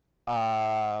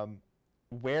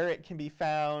 where it can be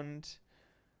found.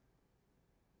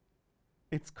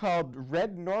 It's called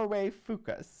Red Norway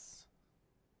fucus.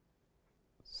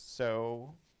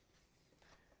 So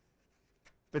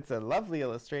it's a lovely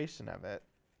illustration of it.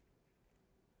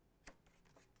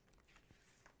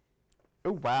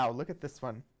 Oh, wow, look at this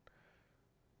one.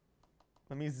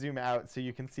 Let me zoom out so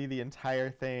you can see the entire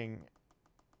thing.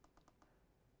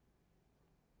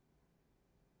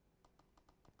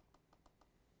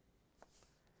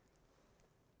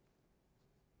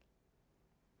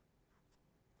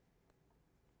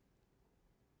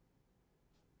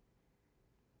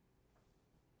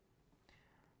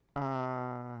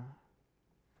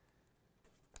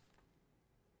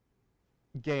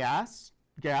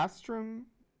 Gastrum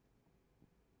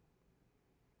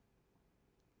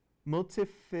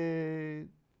multifidum.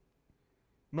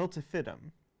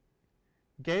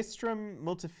 Gastrum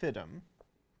multifidum.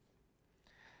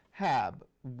 Hab,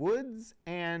 woods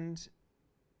and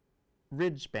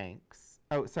ridge banks.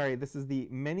 Oh, sorry, this is the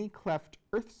many-cleft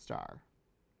earth star,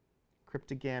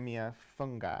 Cryptogamia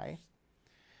fungi.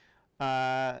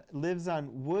 Lives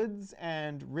on woods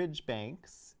and ridge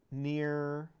banks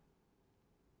near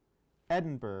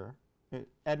Edinburgh.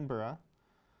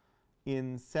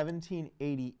 In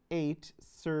 1788,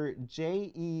 Sir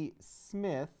J.E.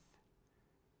 Smith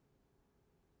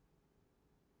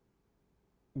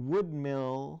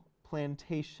Woodmill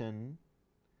Plantation,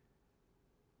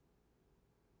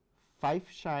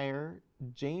 Fifeshire,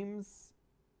 James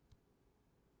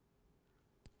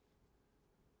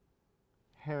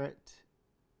Herriot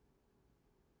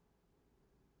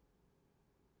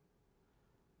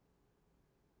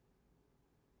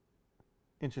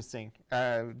interesting.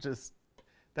 Just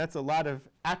that's a lot of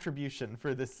attribution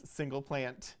for this single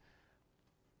plant.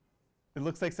 It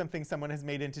looks like something someone has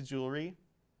made into jewelry.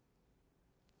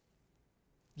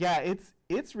 Yeah,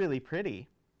 it's really pretty.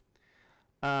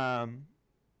 Plant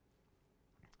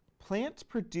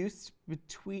produced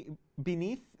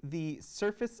beneath the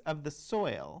surface of the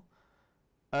soil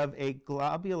of a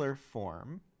globular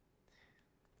form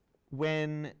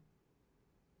when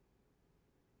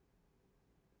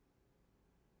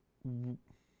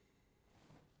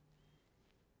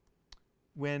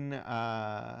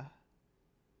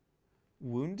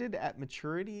wounded at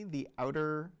maturity, the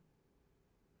outer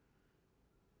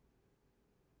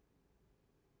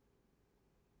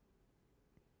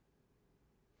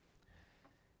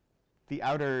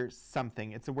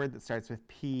something. It's a word that starts with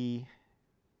P.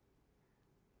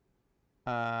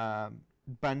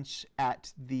 Bunch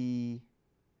at the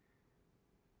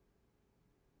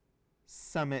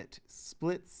summit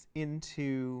splits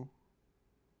into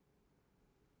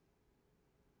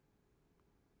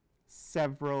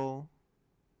several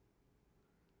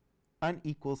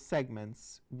unequal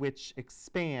segments which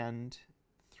expand,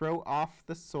 throw off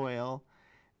the soil,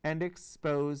 and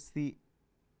expose the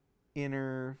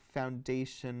inner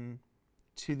foundation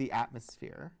to the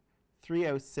atmosphere.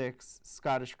 306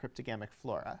 Scottish Cryptogamic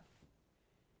Flora.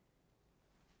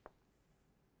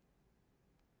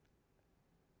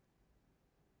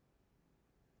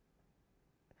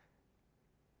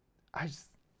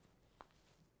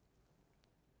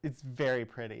 It's very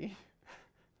pretty.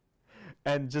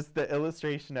 And just the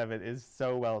illustration of it is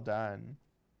so well done.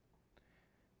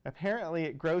 Apparently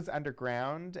it grows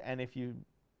underground, and if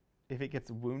it gets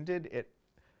wounded, it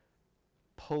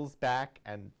pulls back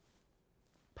and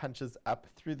punches up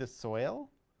through the soil.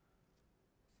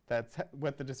 That's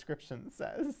what the description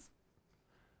says.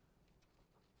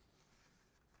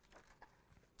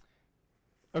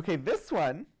 Okay, this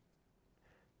one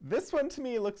to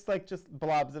me looks like just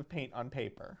blobs of paint on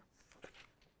paper.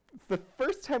 It's the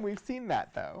first time we've seen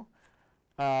that, though.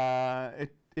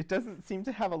 It doesn't seem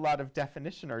to have a lot of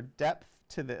definition or depth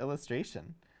to the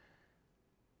illustration.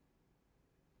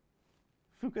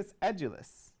 Fucus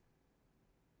edulis,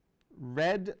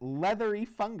 red leathery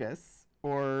fungus,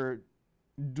 or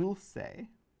dulce,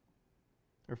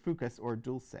 or fucus or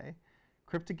dulce,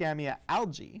 cryptogamia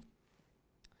algae.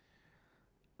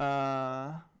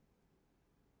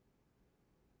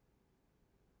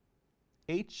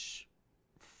 H.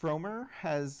 Fromer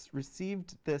has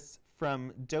received this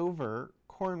from Dover,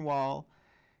 Cornwall,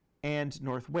 and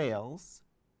North Wales.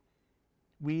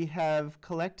 We have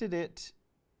collected it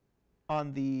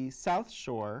on the South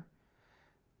Shore,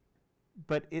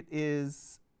 but it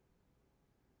is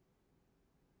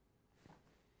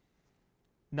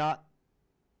not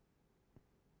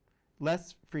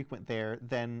less frequent there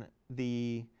than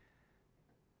the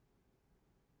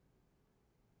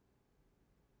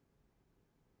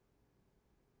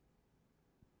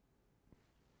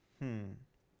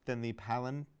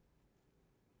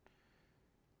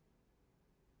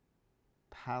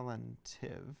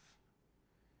palantive.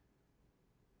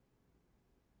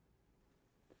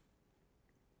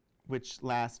 Which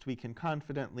last we can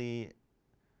confidently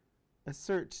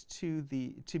assert to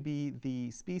be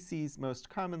the species most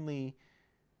commonly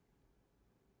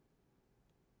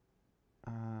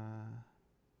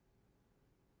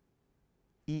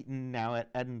eaten now at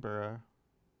Edinburgh.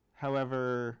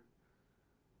 However,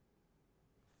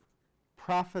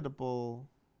 preferable,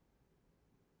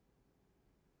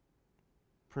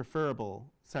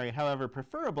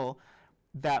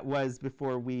 that was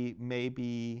before we may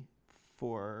be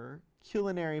for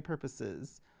culinary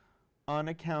purposes on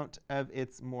account of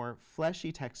its more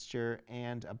fleshy texture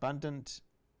and abundant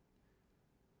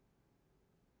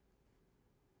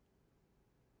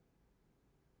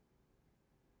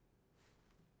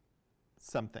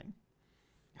something.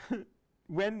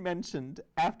 When mentioned,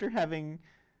 after having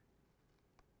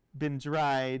been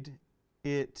dried,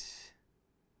 it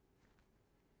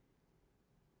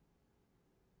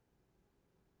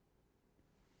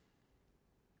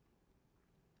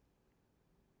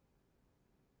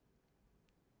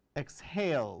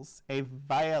exhales a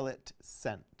violet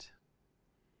scent.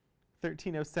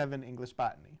 1307 English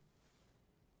Botany.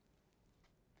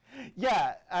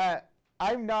 Yeah,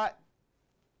 I'm not,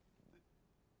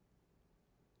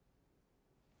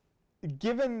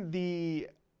 given the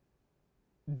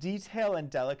detail and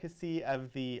delicacy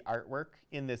of the artwork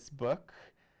in this book,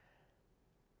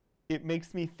 it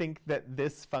makes me think that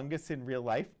this fungus in real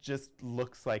life just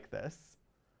looks like this.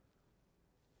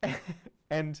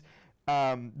 And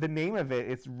the name of it,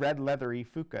 it's red leathery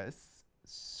fucus.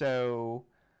 So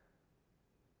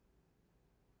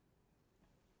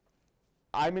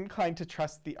I'm inclined to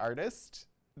trust the artist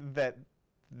that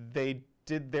they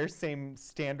did their same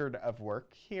standard of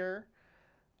work here.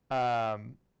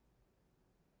 And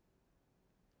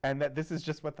that this is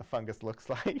just what the fungus looks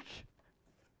like.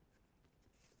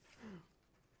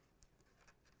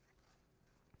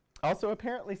 Also,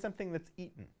 apparently something that's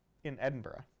eaten in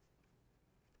Edinburgh.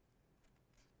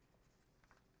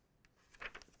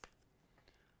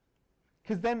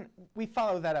 Because then we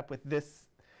follow that up with this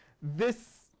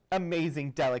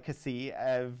amazing delicacy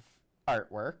of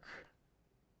artwork.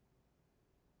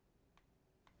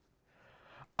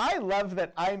 I love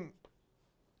that I'm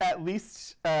at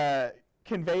least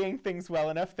conveying things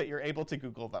well enough that you're able to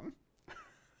Google them.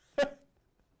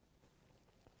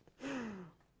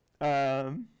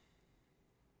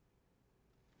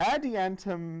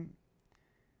 Adiantum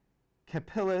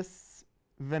capillus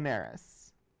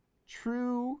veneris,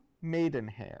 true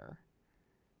maidenhair,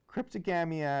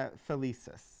 Cryptogamia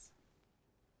felicis.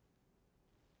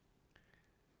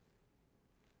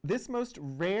 This most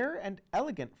rare and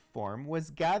elegant form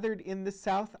was gathered in the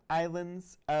South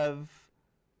Islands of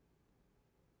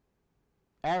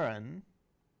Arran,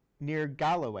 near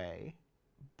Galloway,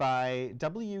 by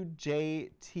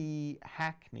W.J.T.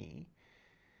 Hackney.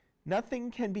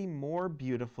 Nothing can be more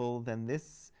beautiful than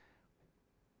this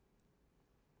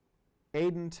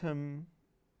Adiantum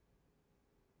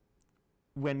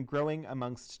when growing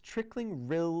amongst trickling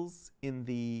rills in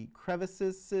the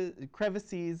crevices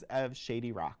of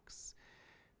shady rocks,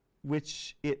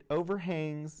 which it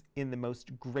overhangs in the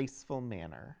most graceful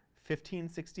manner.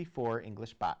 1564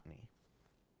 English Botany.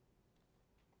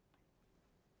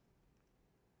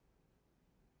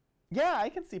 Yeah, I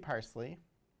can see parsley.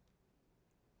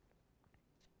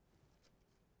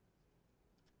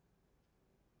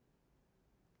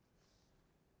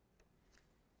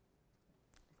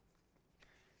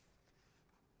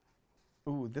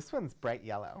 Ooh, this one's bright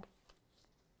yellow.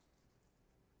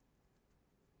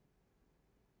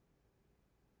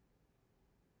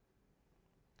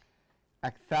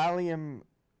 Acthallium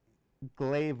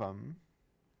glavum.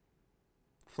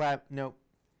 Nope.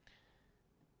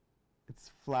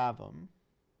 It's flavum.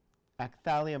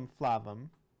 Acthallium flavum.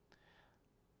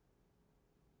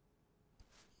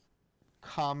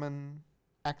 Common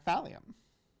acthallium.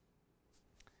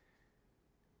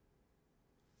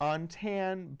 On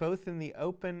tan, both in the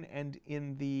open and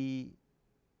in the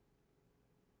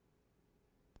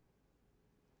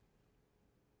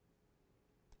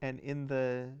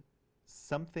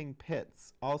something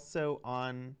pits, also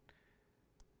on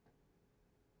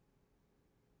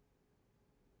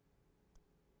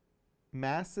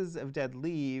masses of dead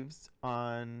leaves,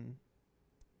 on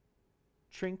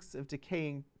trunks of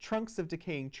decaying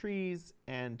trees,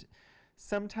 and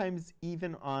sometimes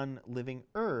even on living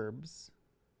herbs.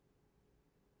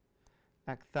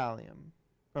 Acthallium,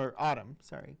 or autumn,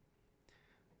 sorry.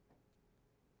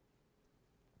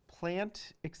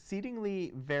 Plant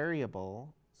exceedingly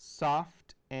variable,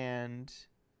 soft and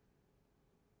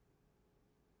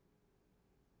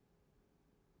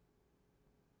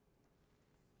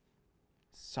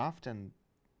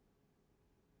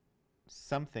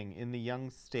something in the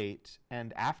young state,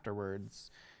 and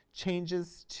afterwards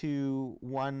changes to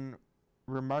one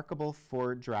remarkable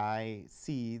for dry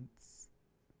seeds.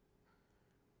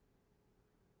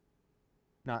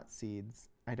 Not seeds.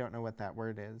 I don't know what that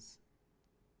word is.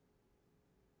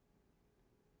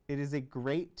 It is a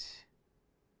great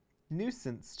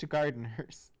nuisance to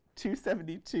gardeners.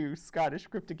 272 Scottish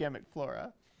cryptogamic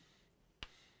flora.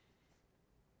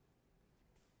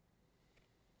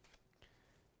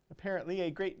 Apparently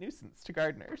a great nuisance to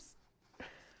gardeners.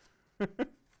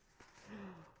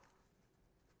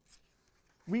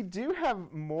 We do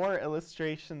have more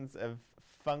illustrations of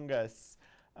fungus.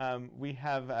 We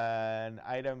have an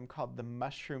item called the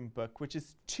Mushroom Book, which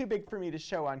is too big for me to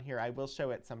show on here. I will show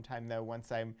it sometime, though,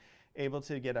 once I'm able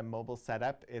to get a mobile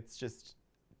setup. It's just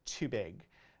too big.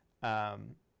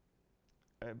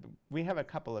 We have a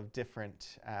couple of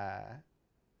different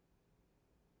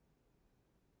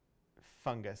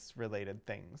fungus-related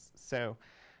things. So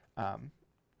I'm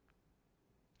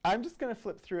just going to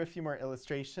flip through a few more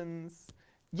illustrations.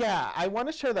 Yeah, I want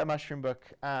to show that Mushroom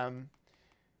Book.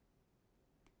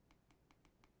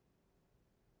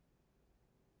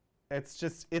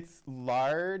 It's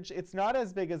large. It's not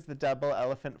as big as the double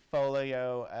elephant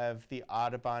folio of the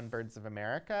Audubon Birds of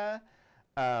America,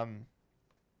 but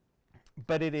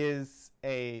it's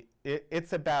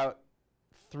about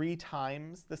 3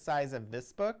 times the size of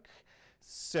this book.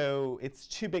 So it's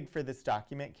too big for this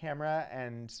document camera.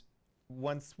 And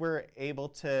once we're able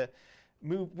to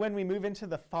when we move into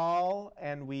the fall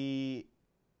and we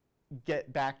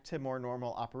get back to more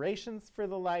normal operations for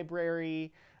the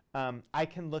library, I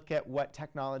can look at what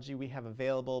technology we have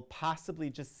available, possibly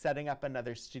just setting up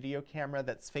another studio camera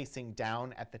that's facing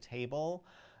down at the table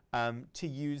to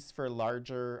use for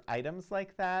larger items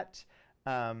like that.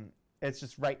 It's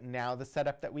just right now the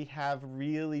setup that we have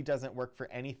really doesn't work for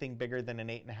anything bigger than an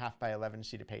 8.5 by 11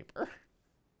 sheet of paper.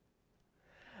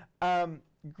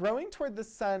 Growing Toward the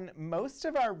Sun, most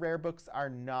of our rare books are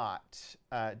not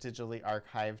digitally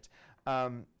archived.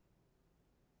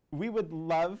 We would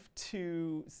love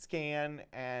to scan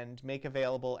and make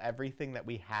available everything that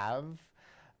we have,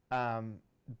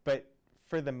 but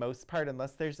for the most part,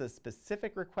 unless there's a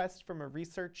specific request from a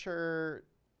researcher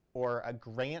or a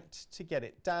grant to get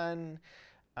it done,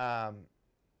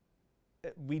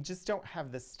 we just don't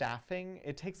have the staffing.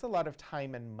 It takes a lot of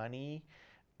time and money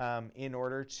in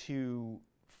order to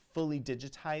fully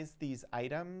digitize these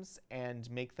items and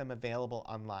make them available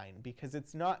online, because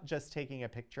it's not just taking a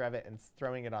picture of it and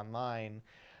throwing it online.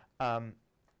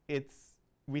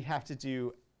 We have to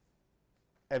do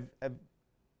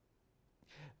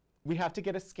we have to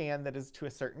get a scan that is to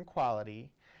a certain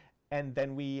quality, and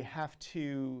then we have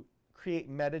to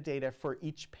create metadata for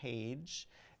each page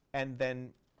and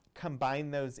then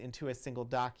combine those into a single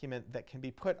document that can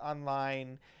be put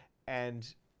online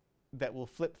and that will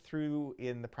flip through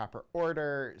in the proper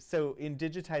order. So in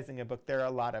digitizing a book, there are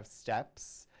a lot of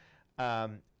steps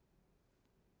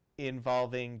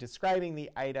involving describing the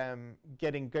item,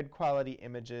 getting good quality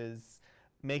images,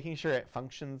 making sure it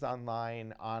functions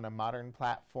online on a modern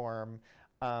platform,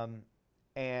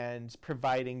 and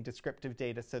providing descriptive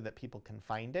data so that people can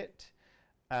find it.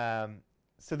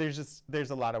 So there's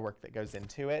a lot of work that goes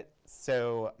into it.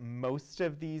 So most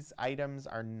of these items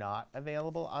are not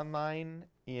available online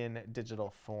in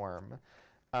digital form.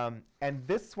 And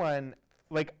this one,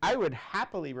 like, I would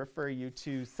happily refer you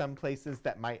to some places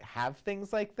that might have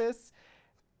things like this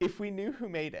if we knew who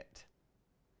made it.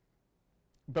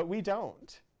 But we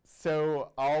don't. So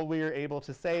all we're able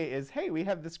to say is, hey, we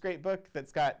have this great book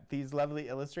that's got these lovely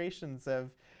illustrations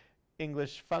of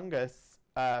English fungus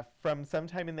from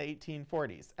sometime in the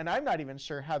 1840s. And I'm not even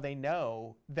sure how they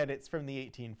know that it's from the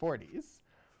 1840s.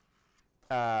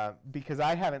 Because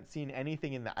I haven't seen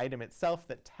anything in the item itself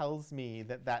that tells me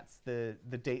that that's the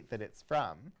date that it's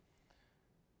from.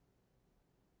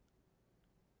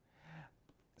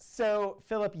 So,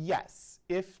 Philip, yes,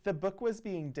 if the book was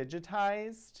being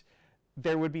digitized,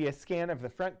 there would be a scan of the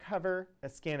front cover, a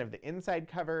scan of the inside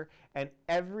cover, and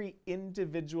every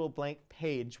individual blank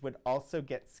page would also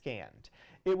get scanned.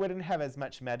 It wouldn't have as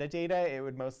much metadata. It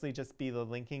would mostly just be the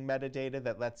linking metadata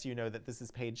that lets you know that this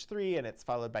is page 3 and it's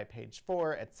followed by page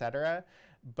 4, etc.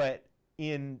 But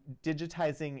in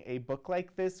digitizing a book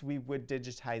like this, we would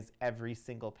digitize every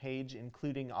single page,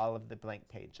 including all of the blank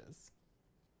pages.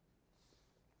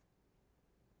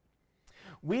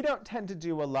 We don't tend to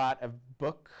do a lot of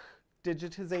book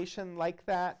digitization like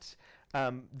that.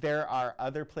 There are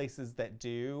other places that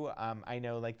do. I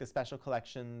know like the Special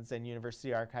Collections and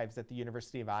University Archives at the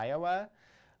University of Iowa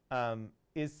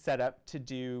is set up to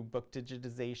do book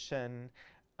digitization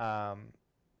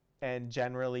and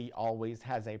generally always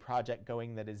has a project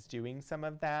going that is doing some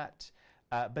of that.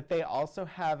 But they also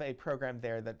have a program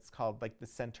there that's called like the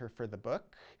Center for the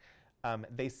Book.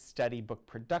 They study book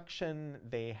production.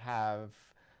 They have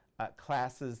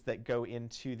classes that go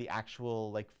into the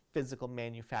actual like physical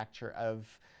manufacture of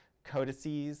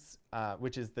codices,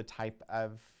 which is the type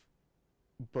of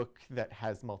book that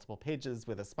has multiple pages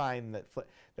with a spine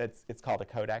it's called a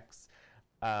codex.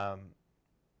 And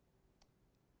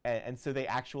so they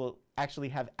actually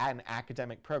have an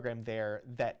academic program there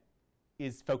that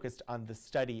is focused on the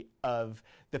study of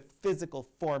the physical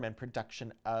form and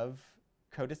production of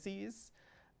codices.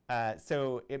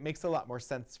 So it makes a lot more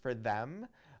sense for them.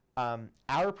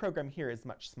 Our program here is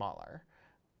much smaller,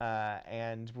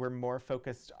 and we're more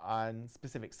focused on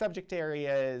specific subject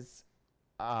areas.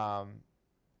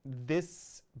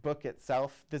 This book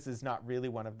itself, this is not really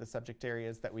one of the subject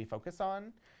areas that we focus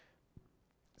on.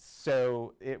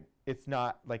 So it's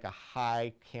not like a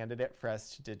high candidate for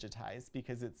us to digitize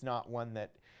because it's not one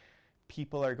that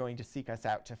people are going to seek us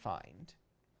out to find.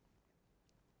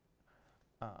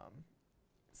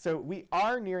 So we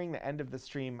are nearing the end of the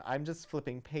stream. I'm just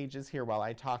flipping pages here while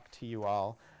I talk to you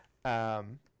all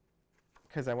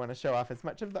because I want to show off as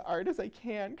much of the art as I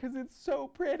can because it's so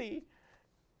pretty.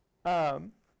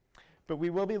 But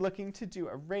we will be looking to do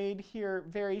a raid here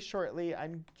very shortly.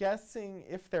 I'm guessing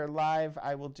if they're live,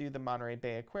 I will do the Monterey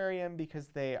Bay Aquarium because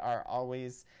they are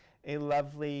always a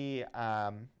lovely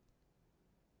kind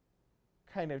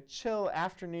of chill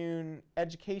afternoon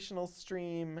educational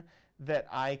stream that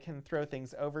I can throw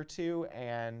things over to,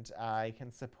 and I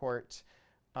can support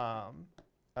a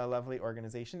lovely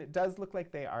organization. It does look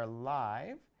like they are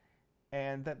live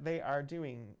and that they are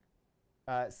doing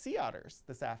sea otters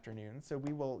this afternoon. So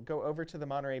we will go over to the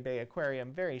Monterey Bay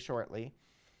Aquarium very shortly.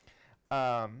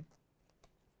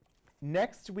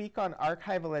 Next week on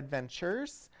Archival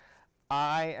Adventures,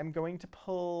 I am going to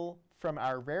pull from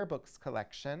our rare books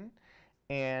collection,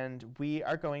 and we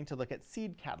are going to look at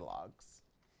seed catalogs.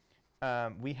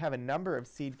 We have a number of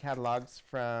seed catalogs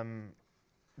from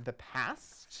the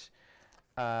past.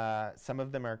 Some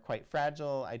of them are quite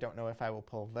fragile. I don't know if I will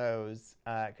pull those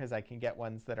because I can get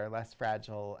ones that are less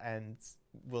fragile and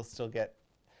we'll still get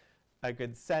a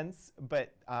good sense.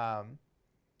 But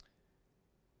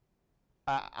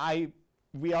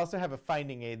we also have a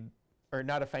finding aid, or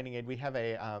not a finding aid, we have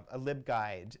a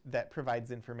LibGuide that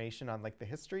provides information on like the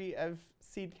history of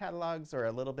seed catalogs or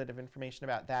a little bit of information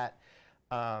about that.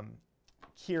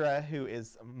 Kira, who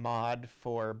is mod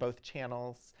for both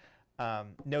channels,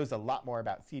 knows a lot more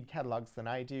about seed catalogs than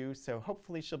I do, so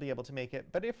hopefully she'll be able to make it.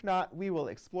 But if not, we will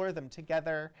explore them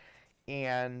together,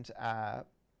 and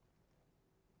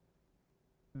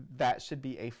that should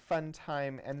be a fun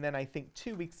time. And then I think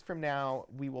 2 weeks from now,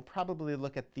 we will probably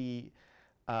look at the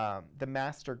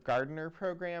Master Gardener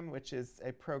program, which is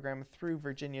a program through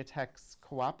Virginia Tech's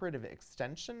Cooperative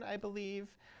Extension, I believe.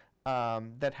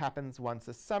 That happens once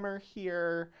a summer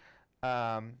here,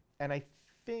 and I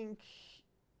think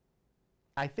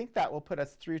that will put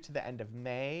us through to the end of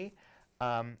May.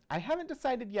 I haven't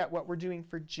decided yet what we're doing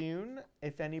for June.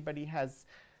 If anybody has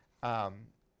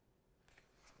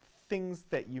things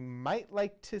that you might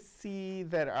like to see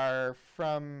that are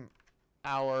from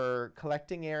our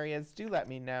collecting areas, do let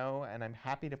me know, and I'm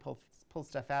happy to pull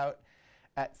stuff out.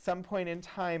 At some point in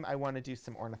time, I want to do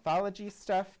some ornithology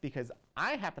stuff because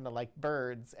I happen to like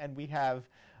birds, and we have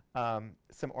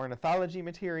some ornithology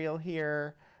material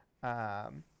here.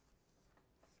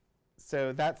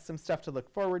 So that's some stuff to look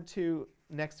forward to.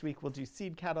 Next week, we'll do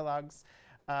seed catalogs.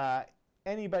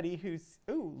 Anybody who's,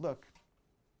 ooh, look.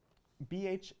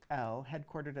 BHL,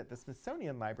 headquartered at the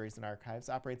Smithsonian Libraries and Archives,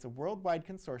 operates a worldwide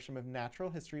consortium of natural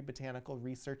history, botanical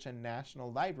research, and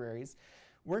national libraries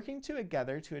working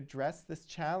together to address this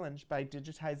challenge by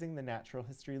digitizing the natural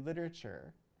history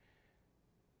literature.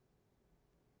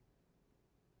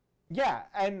 Yeah,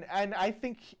 and I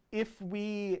think if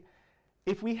we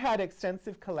had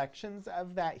extensive collections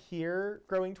of that here,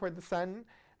 Growing Toward the Sun,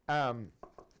 I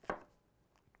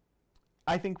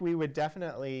think we would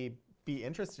definitely be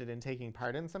interested in taking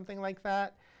part in something like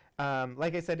that.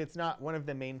 Like I said, it's not one of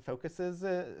the main focuses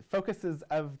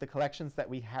of the collections that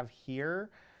we have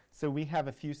here. So we have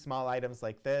a few small items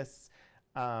like this,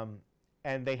 and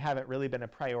they haven't really been a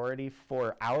priority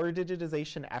for our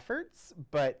digitization efforts,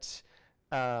 but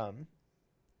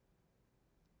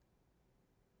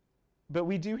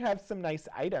we do have some nice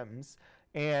items,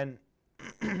 and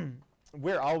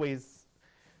we're always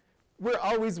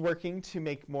working to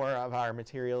make more of our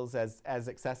materials as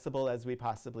accessible as we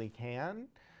possibly can.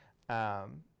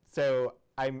 So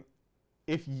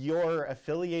if you're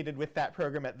affiliated with that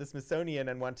program at the Smithsonian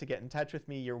and want to get in touch with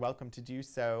me, you're welcome to do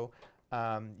so.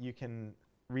 You can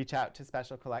reach out to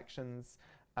Special Collections.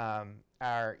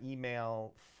 Our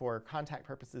email for contact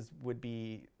purposes would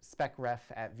be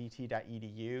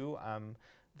specref@vt.edu.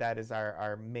 That is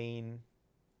our main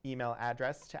email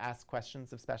address to ask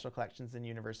questions of Special Collections and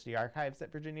University Archives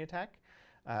at Virginia Tech.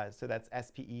 So that's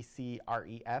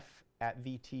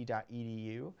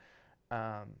specref@vt.edu.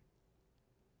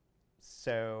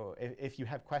 So if you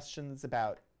have questions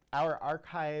about our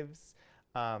archives,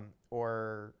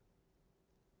 or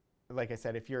like I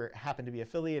said, if you happen to be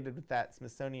affiliated with that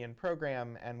Smithsonian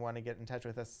program and want to get in touch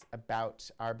with us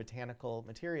about our botanical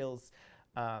materials,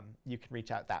 you can reach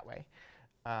out that way.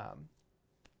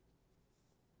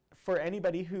 For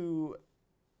anybody who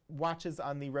watches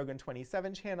on the Rogan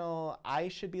 27 channel, I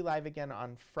should be live again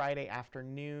on Friday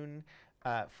afternoon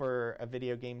for a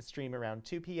video game stream around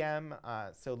 2 p.m.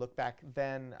 So look back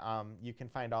then. You can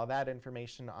find all that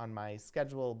information on my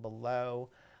schedule below.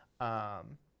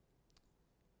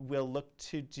 We'll look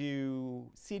to do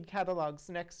seed catalogs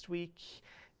next week.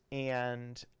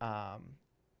 And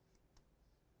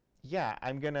yeah,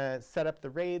 I'm going to set up the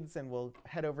raids, and we'll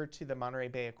head over to the Monterey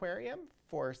Bay Aquarium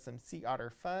for some sea otter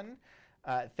fun.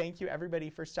 Thank you,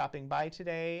 everybody, for stopping by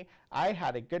today. I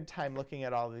had a good time looking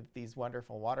at all of these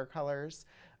wonderful watercolors.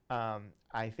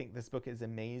 I think this book is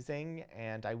amazing,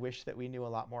 and I wish that we knew a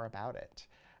lot more about it.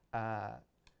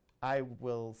 I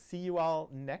will see you all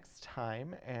next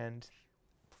time, and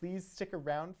please stick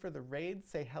around for the raid.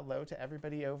 Say hello to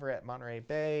everybody over at Monterey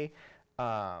Bay.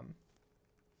 Let's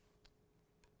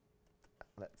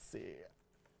see.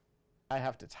 I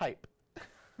have to type.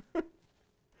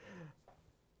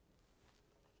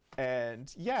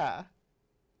 And yeah,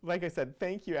 like I said,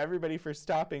 thank you everybody for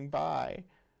stopping by.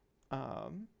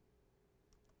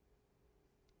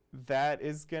 That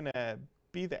is gonna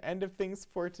be the end of things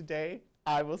for today.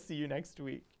 I will see you next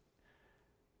week.